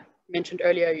Ilana mentioned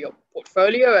earlier, your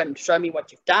portfolio, and show me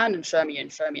what you've done, and show me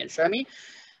and show me and show me.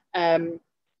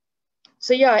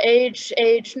 So yeah, age.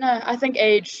 No, I think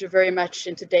age very much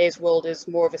in today's world is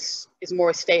more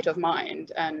a state of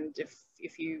mind. And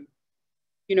if you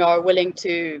know, are willing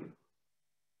to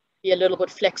be a little bit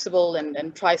flexible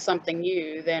and try something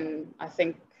new, then I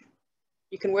think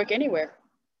you can work anywhere.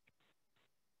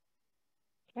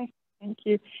 Okay, thank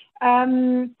you.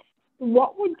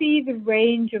 What would be the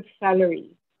range of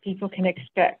salaries people can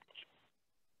expect?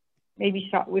 Maybe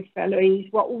start with salaries.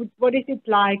 What is it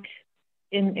like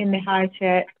in the high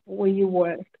tech where you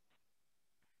work?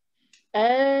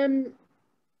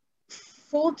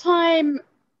 Full-time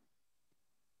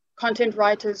content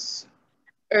writers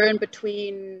earn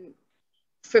between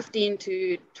 15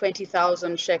 to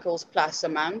 20,000 shekels plus a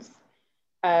month.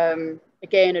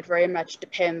 Again, it very much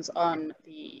depends on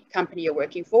the company you're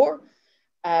working for.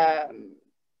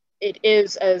 It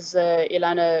is, as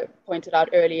Ilana pointed out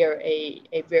earlier,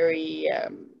 a very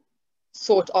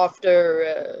sought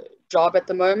after job at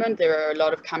the moment. There are a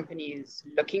lot of companies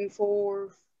looking for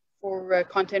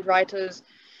content writers.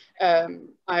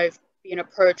 I've been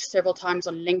approached several times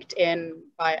on LinkedIn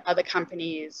by other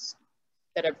companies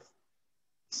that have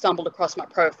stumbled across my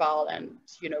profile and,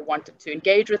 you know, wanted to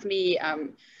engage with me.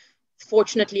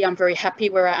 Fortunately, I'm very happy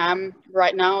where I am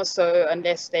right now. So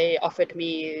unless they offered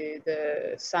me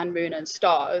the sun, moon, and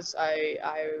stars, I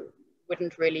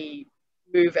wouldn't really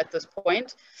move at this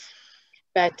point.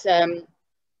 But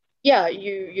yeah,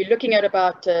 you're looking at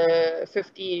about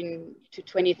 15 to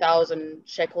 20,000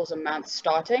 shekels a month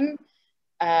starting.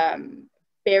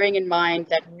 Bearing in mind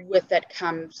that with that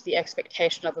comes the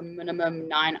expectation of a minimum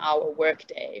 9-hour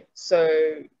workday.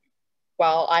 So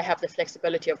while I have the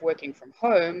flexibility of working from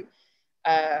home,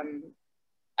 and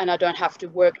I don't have to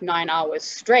work 9 hours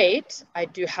straight, I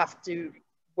do have to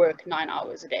work 9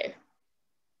 hours a day.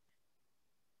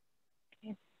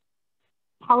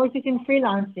 How is it in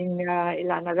freelancing,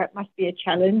 Ilana? That must be a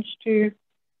challenge to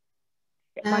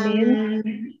get money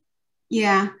in.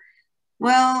 Yeah.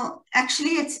 Well,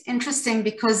 actually, it's interesting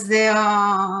because there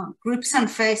are groups on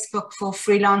Facebook for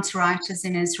freelance writers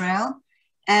in Israel.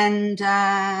 And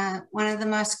one of the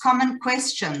most common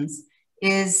questions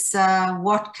is,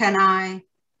 what can I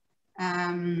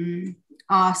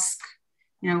ask?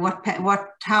 You know,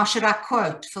 how should I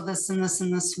quote for this and this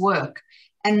and this work?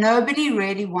 And nobody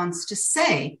really wants to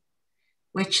say,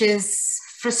 which is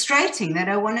frustrating. They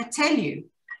don't want to tell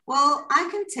you. Well, I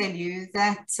can tell you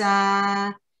that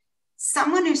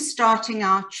someone who's starting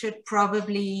out should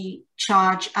probably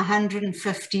charge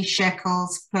 150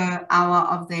 shekels per hour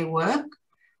of their work,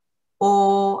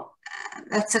 or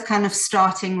that's a kind of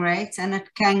starting rate, and it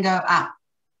can go up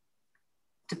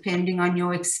depending on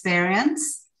your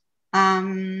experience.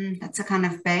 That's a kind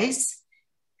of base.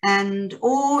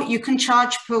 Or you can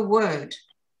charge per word.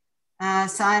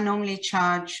 So I normally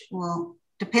charge, well,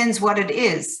 depends what it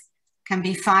is. Can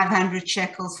be 500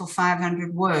 shekels for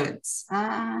 500 words.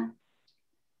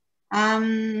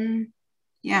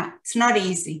 Yeah, it's not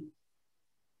easy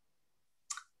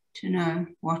to know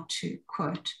what to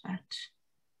quote, but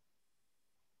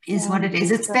is what it is.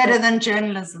 It's better than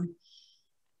journalism.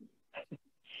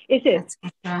 Is it?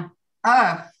 Oh,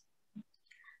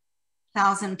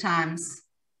 1,000 times.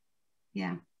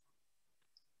 Yeah.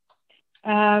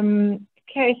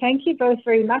 Okay, thank you both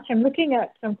very much. I'm looking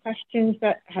at some questions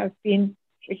that have been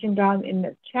written down in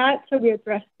the chat. So we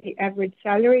addressed the average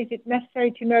salary. Is it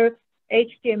necessary to know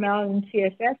HTML and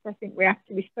CSS? I think we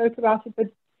actually spoke about it, but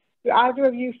do either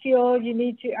of you feel you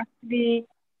need to actually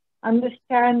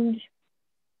understand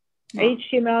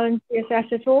HTML and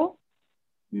CSS at all?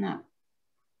 No.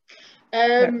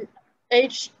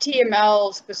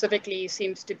 HTML specifically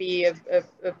seems to be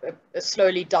a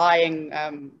slowly dying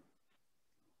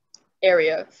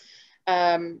area.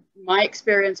 My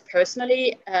experience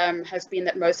personally has been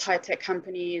that most high-tech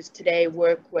companies today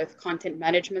work with content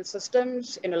management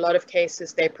systems. In a lot of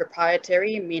cases, they're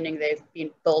proprietary, meaning they've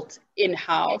been built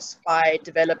in-house by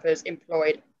developers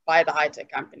employed by the high-tech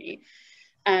company.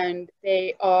 And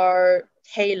they are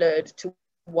tailored to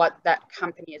what that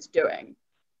company is doing.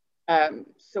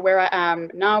 So where I am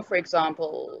now, for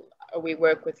example, we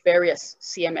work with various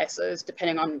CMSs,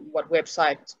 depending on what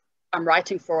website I'm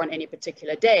writing for on any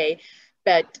particular day,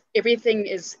 but everything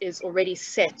is already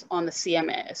set on the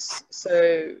CMS.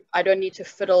 So I don't need to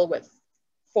fiddle with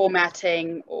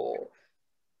formatting or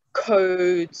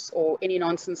codes or any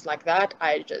nonsense like that.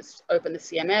 I just open the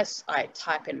CMS, I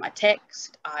type in my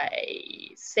text,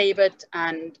 I save it,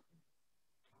 and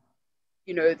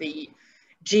you know, the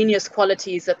genius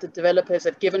qualities that the developers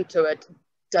have given to it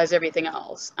does everything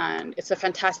else. And it's a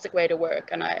fantastic way to work.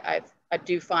 And I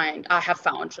have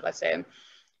found, should I say,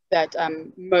 that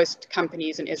most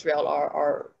companies in Israel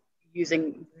are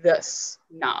using this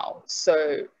now.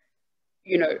 So,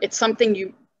 you know, it's something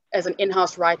you, as an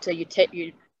in-house writer, you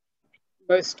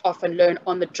most often learn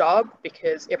on the job,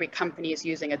 because every company is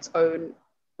using its own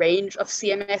range of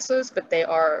CMSs, but they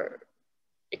are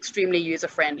extremely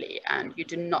user-friendly, and you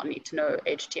do not need to know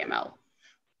HTML.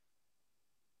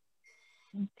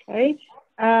 Okay.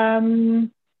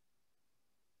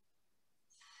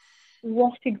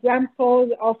 What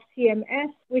examples of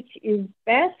CMS, which is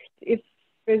best? If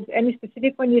there's any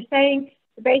specific one, you're saying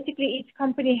basically each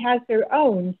company has their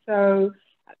own. So,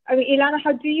 I mean, Ilana,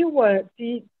 how do you work?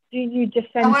 Do you just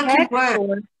send text?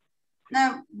 Or?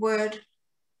 No, Word.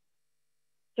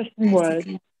 Just in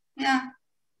Word. Yeah.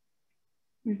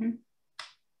 Mm-hmm.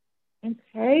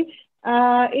 Okay.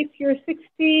 If you're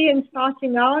 60 and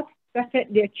starting out,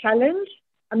 definitely a challenge.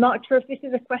 I'm not sure if this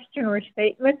is a question or a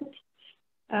statement.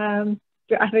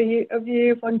 Do either of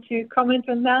you want to comment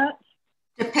on that?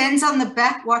 Depends on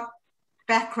what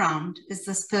background is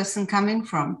this person coming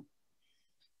from?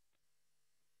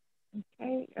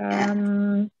 Okay.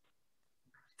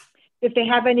 If they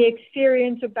have any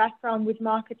experience or background with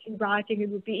marketing writing, it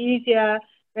would be easier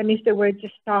than if they were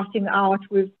just starting out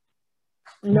with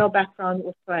no background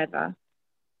whatsoever.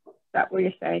 Is that what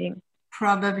you're saying?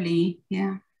 Probably,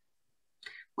 yeah.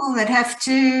 Well, they'd have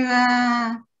to,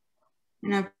 you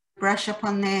know, brush up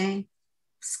on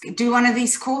do one of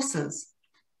these courses,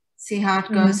 see how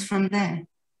it goes from there.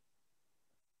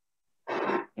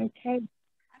 Okay.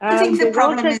 I think the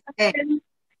problem is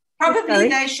probably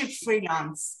they should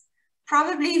freelance.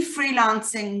 Probably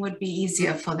freelancing would be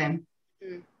easier for them.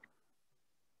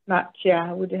 Much, yeah,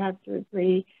 I would have to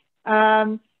agree.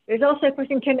 There's also a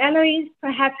question, can Eloise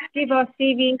perhaps give our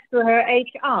CVs to her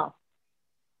HR?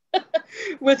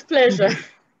 With pleasure.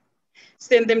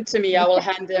 Send them to me. I will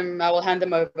hand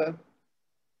them over.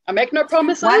 I make no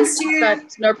promises,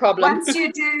 but no problem.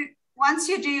 Once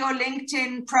you do your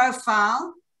LinkedIn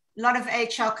profile, a lot of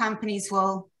HR companies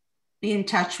will be in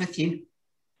touch with you.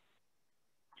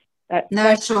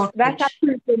 That's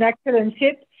absolutely an excellent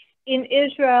tip. In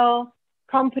Israel,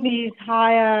 companies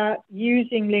hire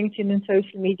using LinkedIn and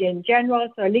social media in general.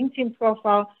 So a LinkedIn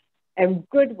profile, a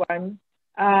good one,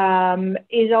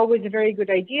 is always a very good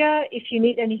idea. If you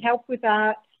need any help with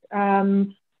that,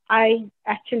 I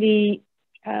actually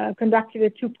conducted a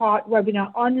 2-part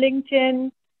webinar on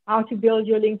LinkedIn, how to build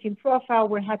your LinkedIn profile.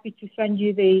 We're happy to send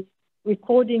you the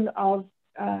recording of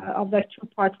that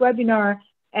 2-part webinar.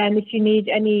 And if you need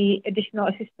any additional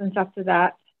assistance after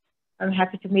that, I'm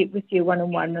happy to meet with you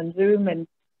one-on-one on Zoom and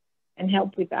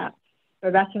help with that.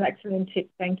 So that's an excellent tip.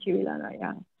 Thank you, Ilana.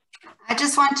 Yeah. I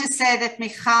just want to say that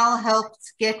Michal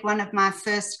helped get one of my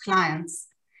first clients,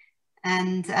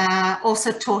 and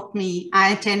also taught me.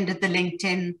 I attended the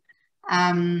LinkedIn,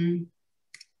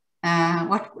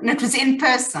 it was in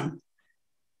person,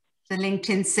 the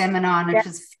LinkedIn seminar, and it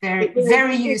was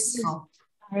very useful.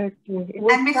 And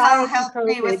Michal helped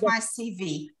me with my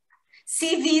CV.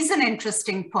 CV is an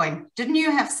interesting point. Didn't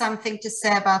you have something to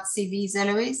say about CVs,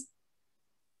 Eloise?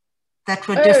 That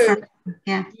were different?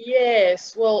 Yeah.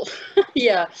 Yes. Well,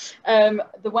 yeah.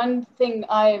 The one thing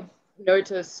I've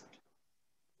noticed,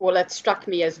 well, that struck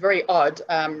me as very odd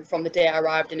from the day I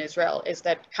arrived in Israel, is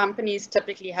that companies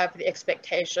typically have the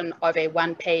expectation of a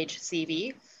 1-page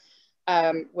CV,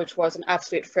 which was an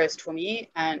absolute first for me,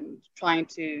 and trying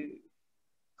to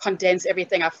condense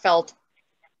everything I felt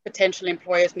potential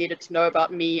employers needed to know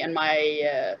about me and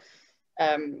my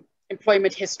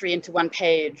employment history into 1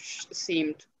 page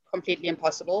seemed completely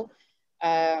impossible.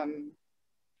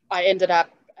 I ended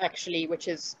up actually, which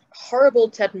is horrible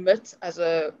to admit as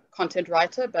a content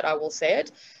writer, but I will say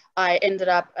it, I ended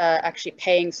up actually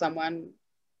paying someone,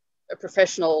 a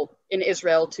professional in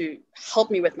Israel, to help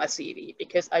me with my CV,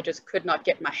 because I just could not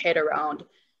get my head around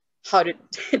how to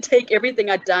take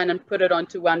everything I'd done and put it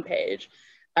onto 1 page.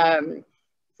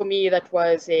 For me, that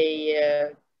was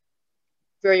a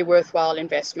very worthwhile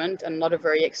investment, and not a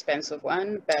very expensive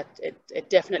one, but it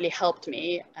definitely helped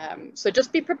me. So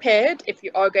just be prepared if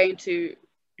you are going to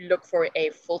look for a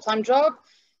full-time job.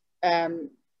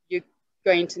 You're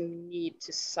going to need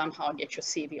to somehow get your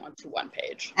CV onto 1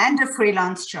 page. And a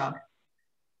freelance job.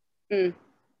 No,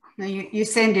 you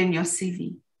send in your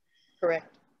CV. Correct.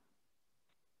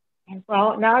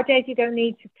 Well, nowadays you don't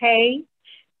need to pay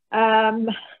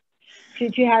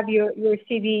to have your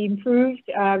CV improved.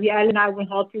 Yael and I will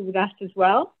help you with that as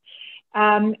well.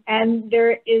 And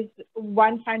there is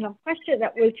one final question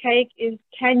that we'll take is,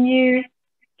 can you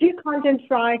do content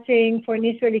writing for an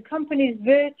Israeli companies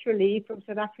virtually from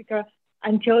South Africa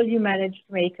until you managed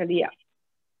to make Aliyah?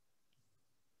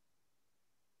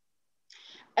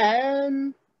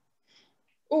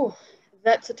 Oh,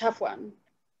 that's a tough one.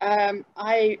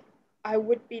 I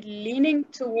would be leaning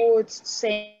towards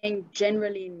saying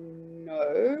generally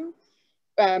no,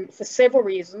 for several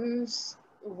reasons.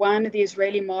 One, the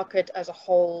Israeli market as a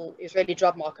whole, Israeli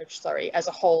job market, sorry, as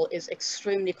a whole is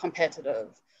extremely competitive.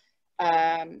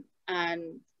 And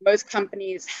most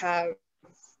companies have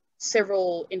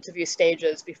several interview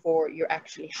stages before you're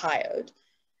actually hired.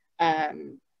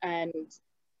 And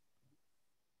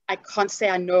I can't say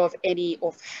I know of any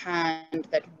offhand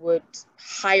that would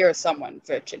hire someone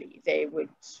virtually. They would,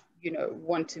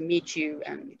 want to meet you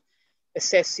and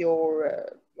assess your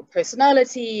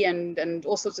personality and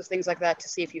all sorts of things like that to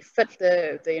see if you fit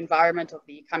the environment of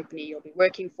the company you'll be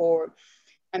working for.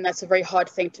 And that's a very hard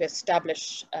thing to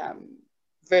establish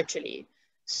virtually.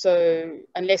 So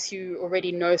unless you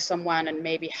already know someone and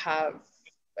maybe have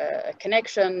a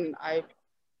connection, I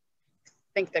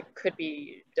think that could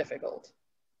be difficult.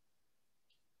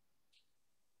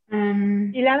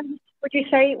 Ilana, would you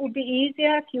say it would be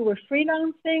easier if you were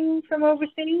freelancing from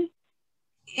overseas?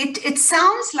 It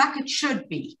sounds like it should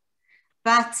be,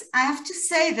 but I have to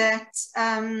say that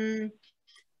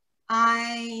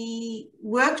I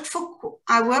worked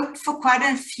for quite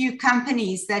a few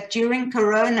companies that during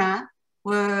Corona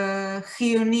were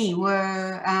chiyuni,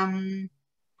 were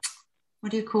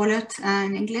what do you call it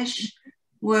in English?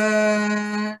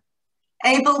 Were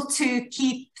able to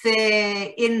keep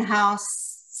their in-house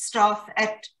staff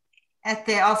at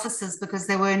their offices because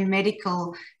they were in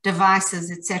medical devices,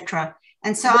 etc.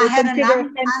 And so I had a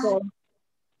number.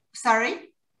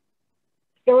 Sorry?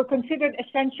 They were considered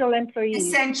essential employees.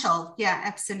 Essential, yeah,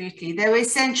 absolutely. They were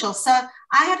essential. So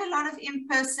I had a lot of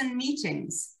in-person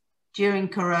meetings during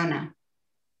Corona.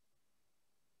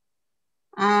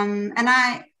 And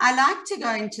I like to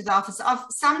go into the office.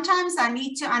 Sometimes I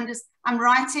need to understand, I'm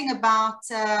writing about,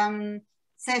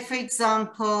 say, for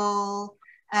example,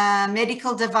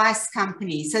 medical device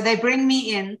companies. So they bring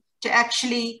me in to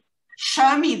actually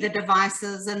show me the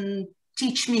devices and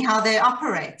teach me how they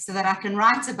operate so that I can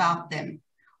write about them.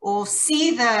 Or see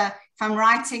if I'm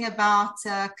writing about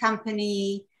a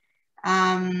company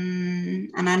and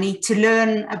I need to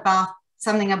learn about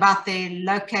something about their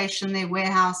location, their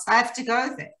warehouse, I have to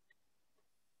go there.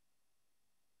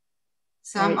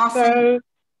 So I'm often,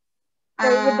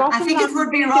 I think it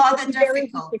would be rather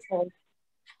difficult.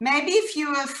 Maybe if you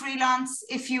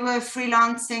were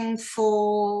freelancing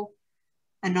for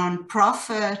a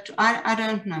non-profit, I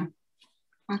don't know.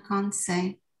 I can't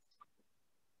say.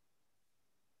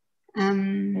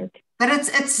 But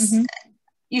it's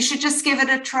you should just give it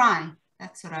a try.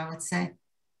 That's what I would say.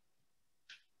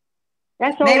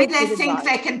 Maybe they think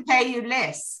they can pay you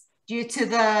less due to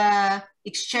the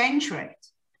exchange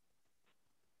rate.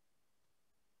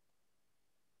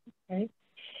 Okay.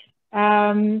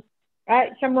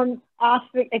 Someone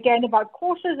asked again about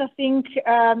courses. I think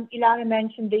Ilana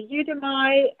mentioned the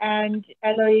Udemy and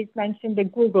Eloise mentioned the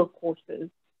Google courses.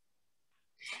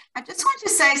 I just want to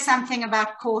say something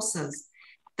about courses.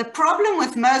 The problem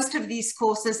with most of these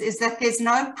courses is that there's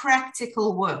no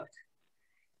practical work.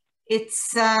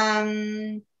 It's,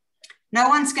 no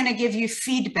one's going to give you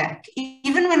feedback.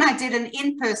 Even when I did an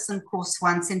in-person course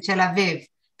once in Tel Aviv,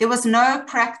 there was no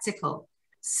practical.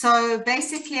 So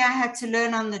basically I had to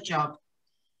learn on the job.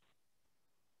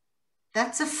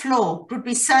 That's a flaw. It would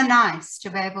be so nice to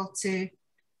be able to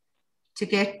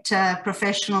get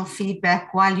professional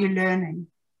feedback while you're learning.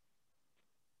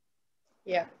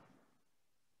 Yeah.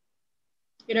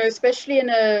 You know, especially in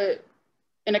a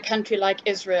country like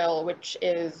Israel, which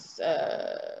is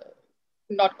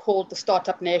not called the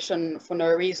startup nation for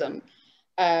no reason.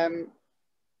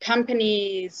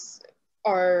 Companies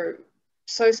are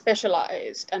so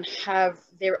specialized and have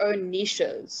their own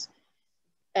niches.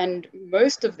 And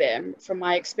most of them, from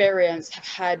my experience, have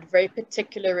had very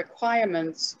particular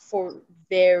requirements for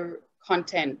their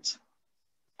content.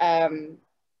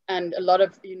 And a lot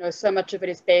of, you know, so much of it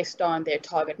is based on their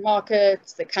target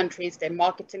markets, the countries they're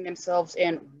marketing themselves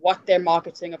in, what they're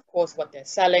marketing, of course, what they're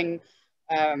selling.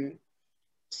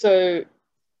 So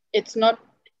it's not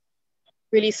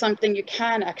really something you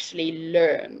can actually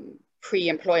learn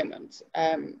pre-employment.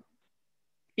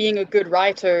 Being a good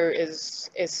writer is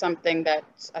something that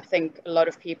I think a lot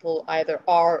of people either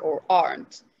are or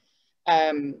aren't.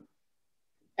 And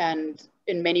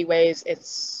in many ways,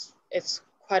 it's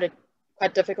quite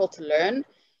difficult to learn.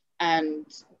 And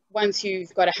once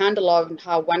you've got a handle on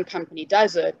how one company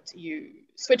does it,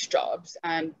 switch jobs,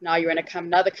 and now you're in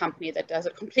another company that does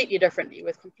it completely differently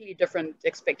with completely different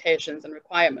expectations and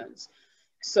requirements.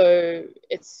 So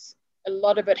it's a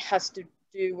lot of it has to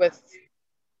do with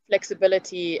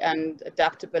flexibility and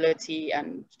adaptability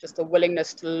and just a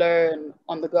willingness to learn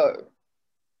on the go.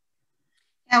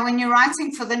 Now, when you're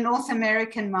writing for the North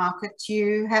American market,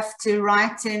 you have to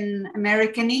write in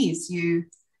Americanese. You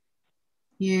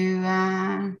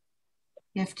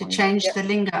have to change the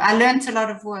lingo. I learned a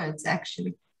lot of words,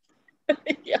 actually.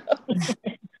 Yeah.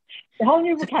 The whole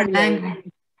new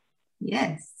vocabulary.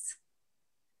 Yes.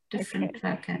 Different.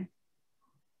 Okay.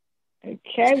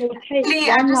 Okay, we'll take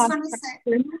I just want to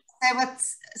say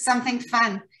what's something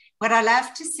fun. What I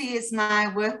love to see is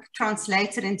my work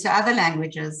translated into other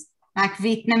languages, like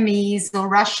Vietnamese or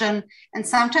Russian, and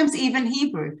sometimes even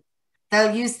Hebrew.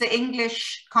 They'll use the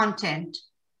English content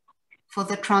for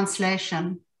the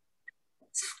translation.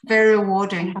 It's very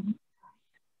rewarding.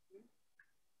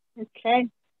 Okay.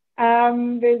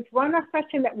 There's one more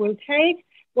question that we'll take.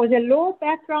 Was a law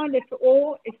background at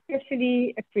all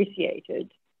especially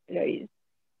appreciated, Louise?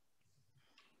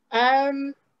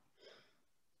 I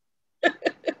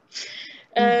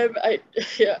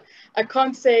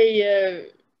can't say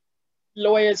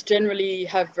lawyers generally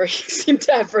seem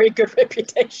to have very good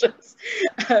reputations,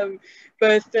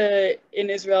 both in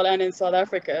Israel and in South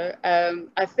Africa.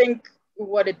 I think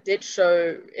what it did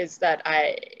show is that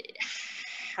I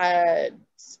had,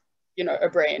 a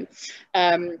brain,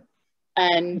 and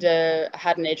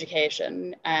had an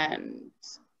education, and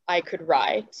I could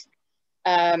write.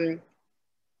 I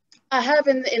have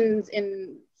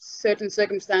in certain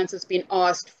circumstances been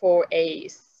asked for a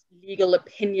legal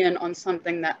opinion on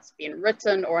something that's been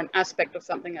written, or an aspect of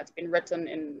something that's been written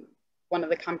in one of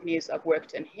the companies I've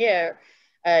worked in here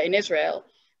in Israel.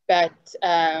 But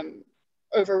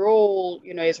overall,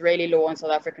 Israeli law and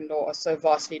South African law are so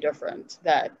vastly different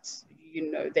that,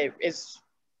 there is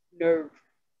no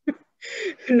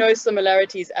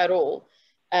similarities at all.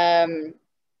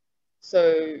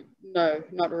 So no,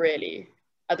 not really,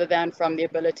 other than from the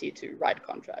ability to write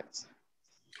contracts.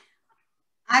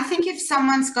 I think if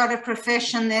someone's got a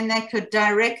profession, then they could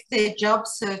direct their job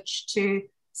search to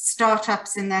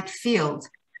startups in that field.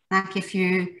 Like if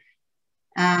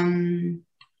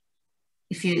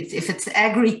it's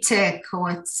agri-tech,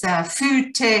 or it's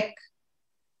food tech,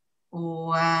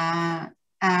 or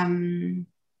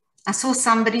I saw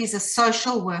somebody's a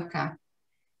social worker.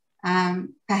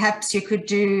 Perhaps you could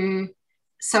do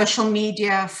social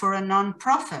media for a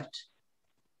non-profit.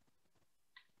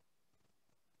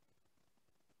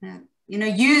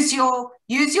 Use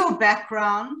your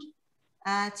background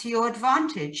to your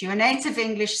advantage. You're a native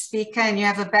English speaker and you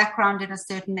have a background in a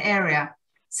certain area.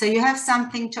 So you have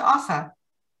something to offer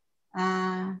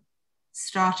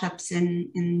startups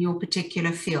in your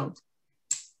particular field.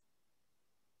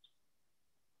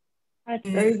 That's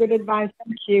very good advice.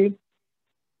 Thank you.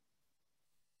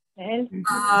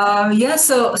 Yeah,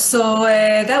 so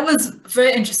that was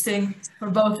very interesting for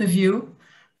both of you.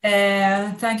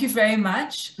 Thank you very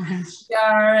much. We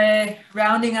are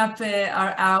rounding up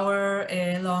our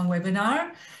hour-long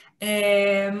webinar.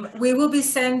 We will be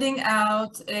sending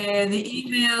out the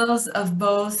emails of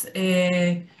both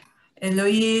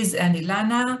Louise and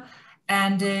Ilana,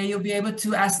 and you'll be able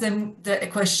to ask them the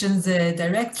questions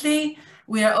directly.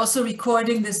 We are also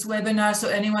recording this webinar, so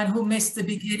anyone who missed the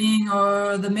beginning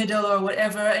or the middle or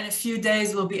whatever, in a few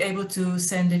days we'll be able to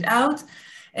send it out.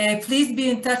 Please be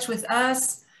in touch with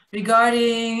us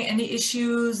regarding any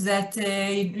issues that,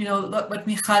 what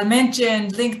Michal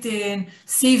mentioned, LinkedIn,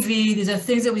 CV, these are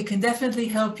things that we can definitely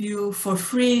help you for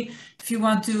free if you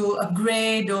want to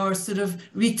upgrade or sort of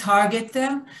retarget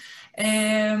them.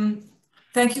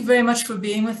 Thank you very much for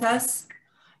being with us.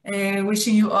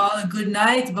 Wishing you all a good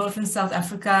night, both in South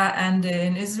Africa and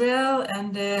in Israel,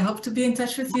 and hope to be in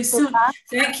touch with you soon.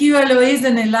 Thank you, Aloise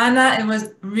and Ilana. It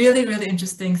was really, really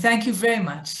interesting. Thank you very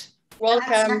much.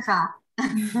 Welcome.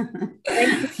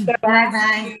 Thank you.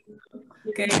 Bye-bye.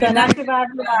 Okay. Shana tova,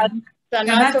 everyone.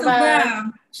 Shana tova.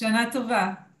 Shana tova.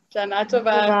 Shana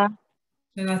tova.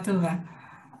 Shana tova.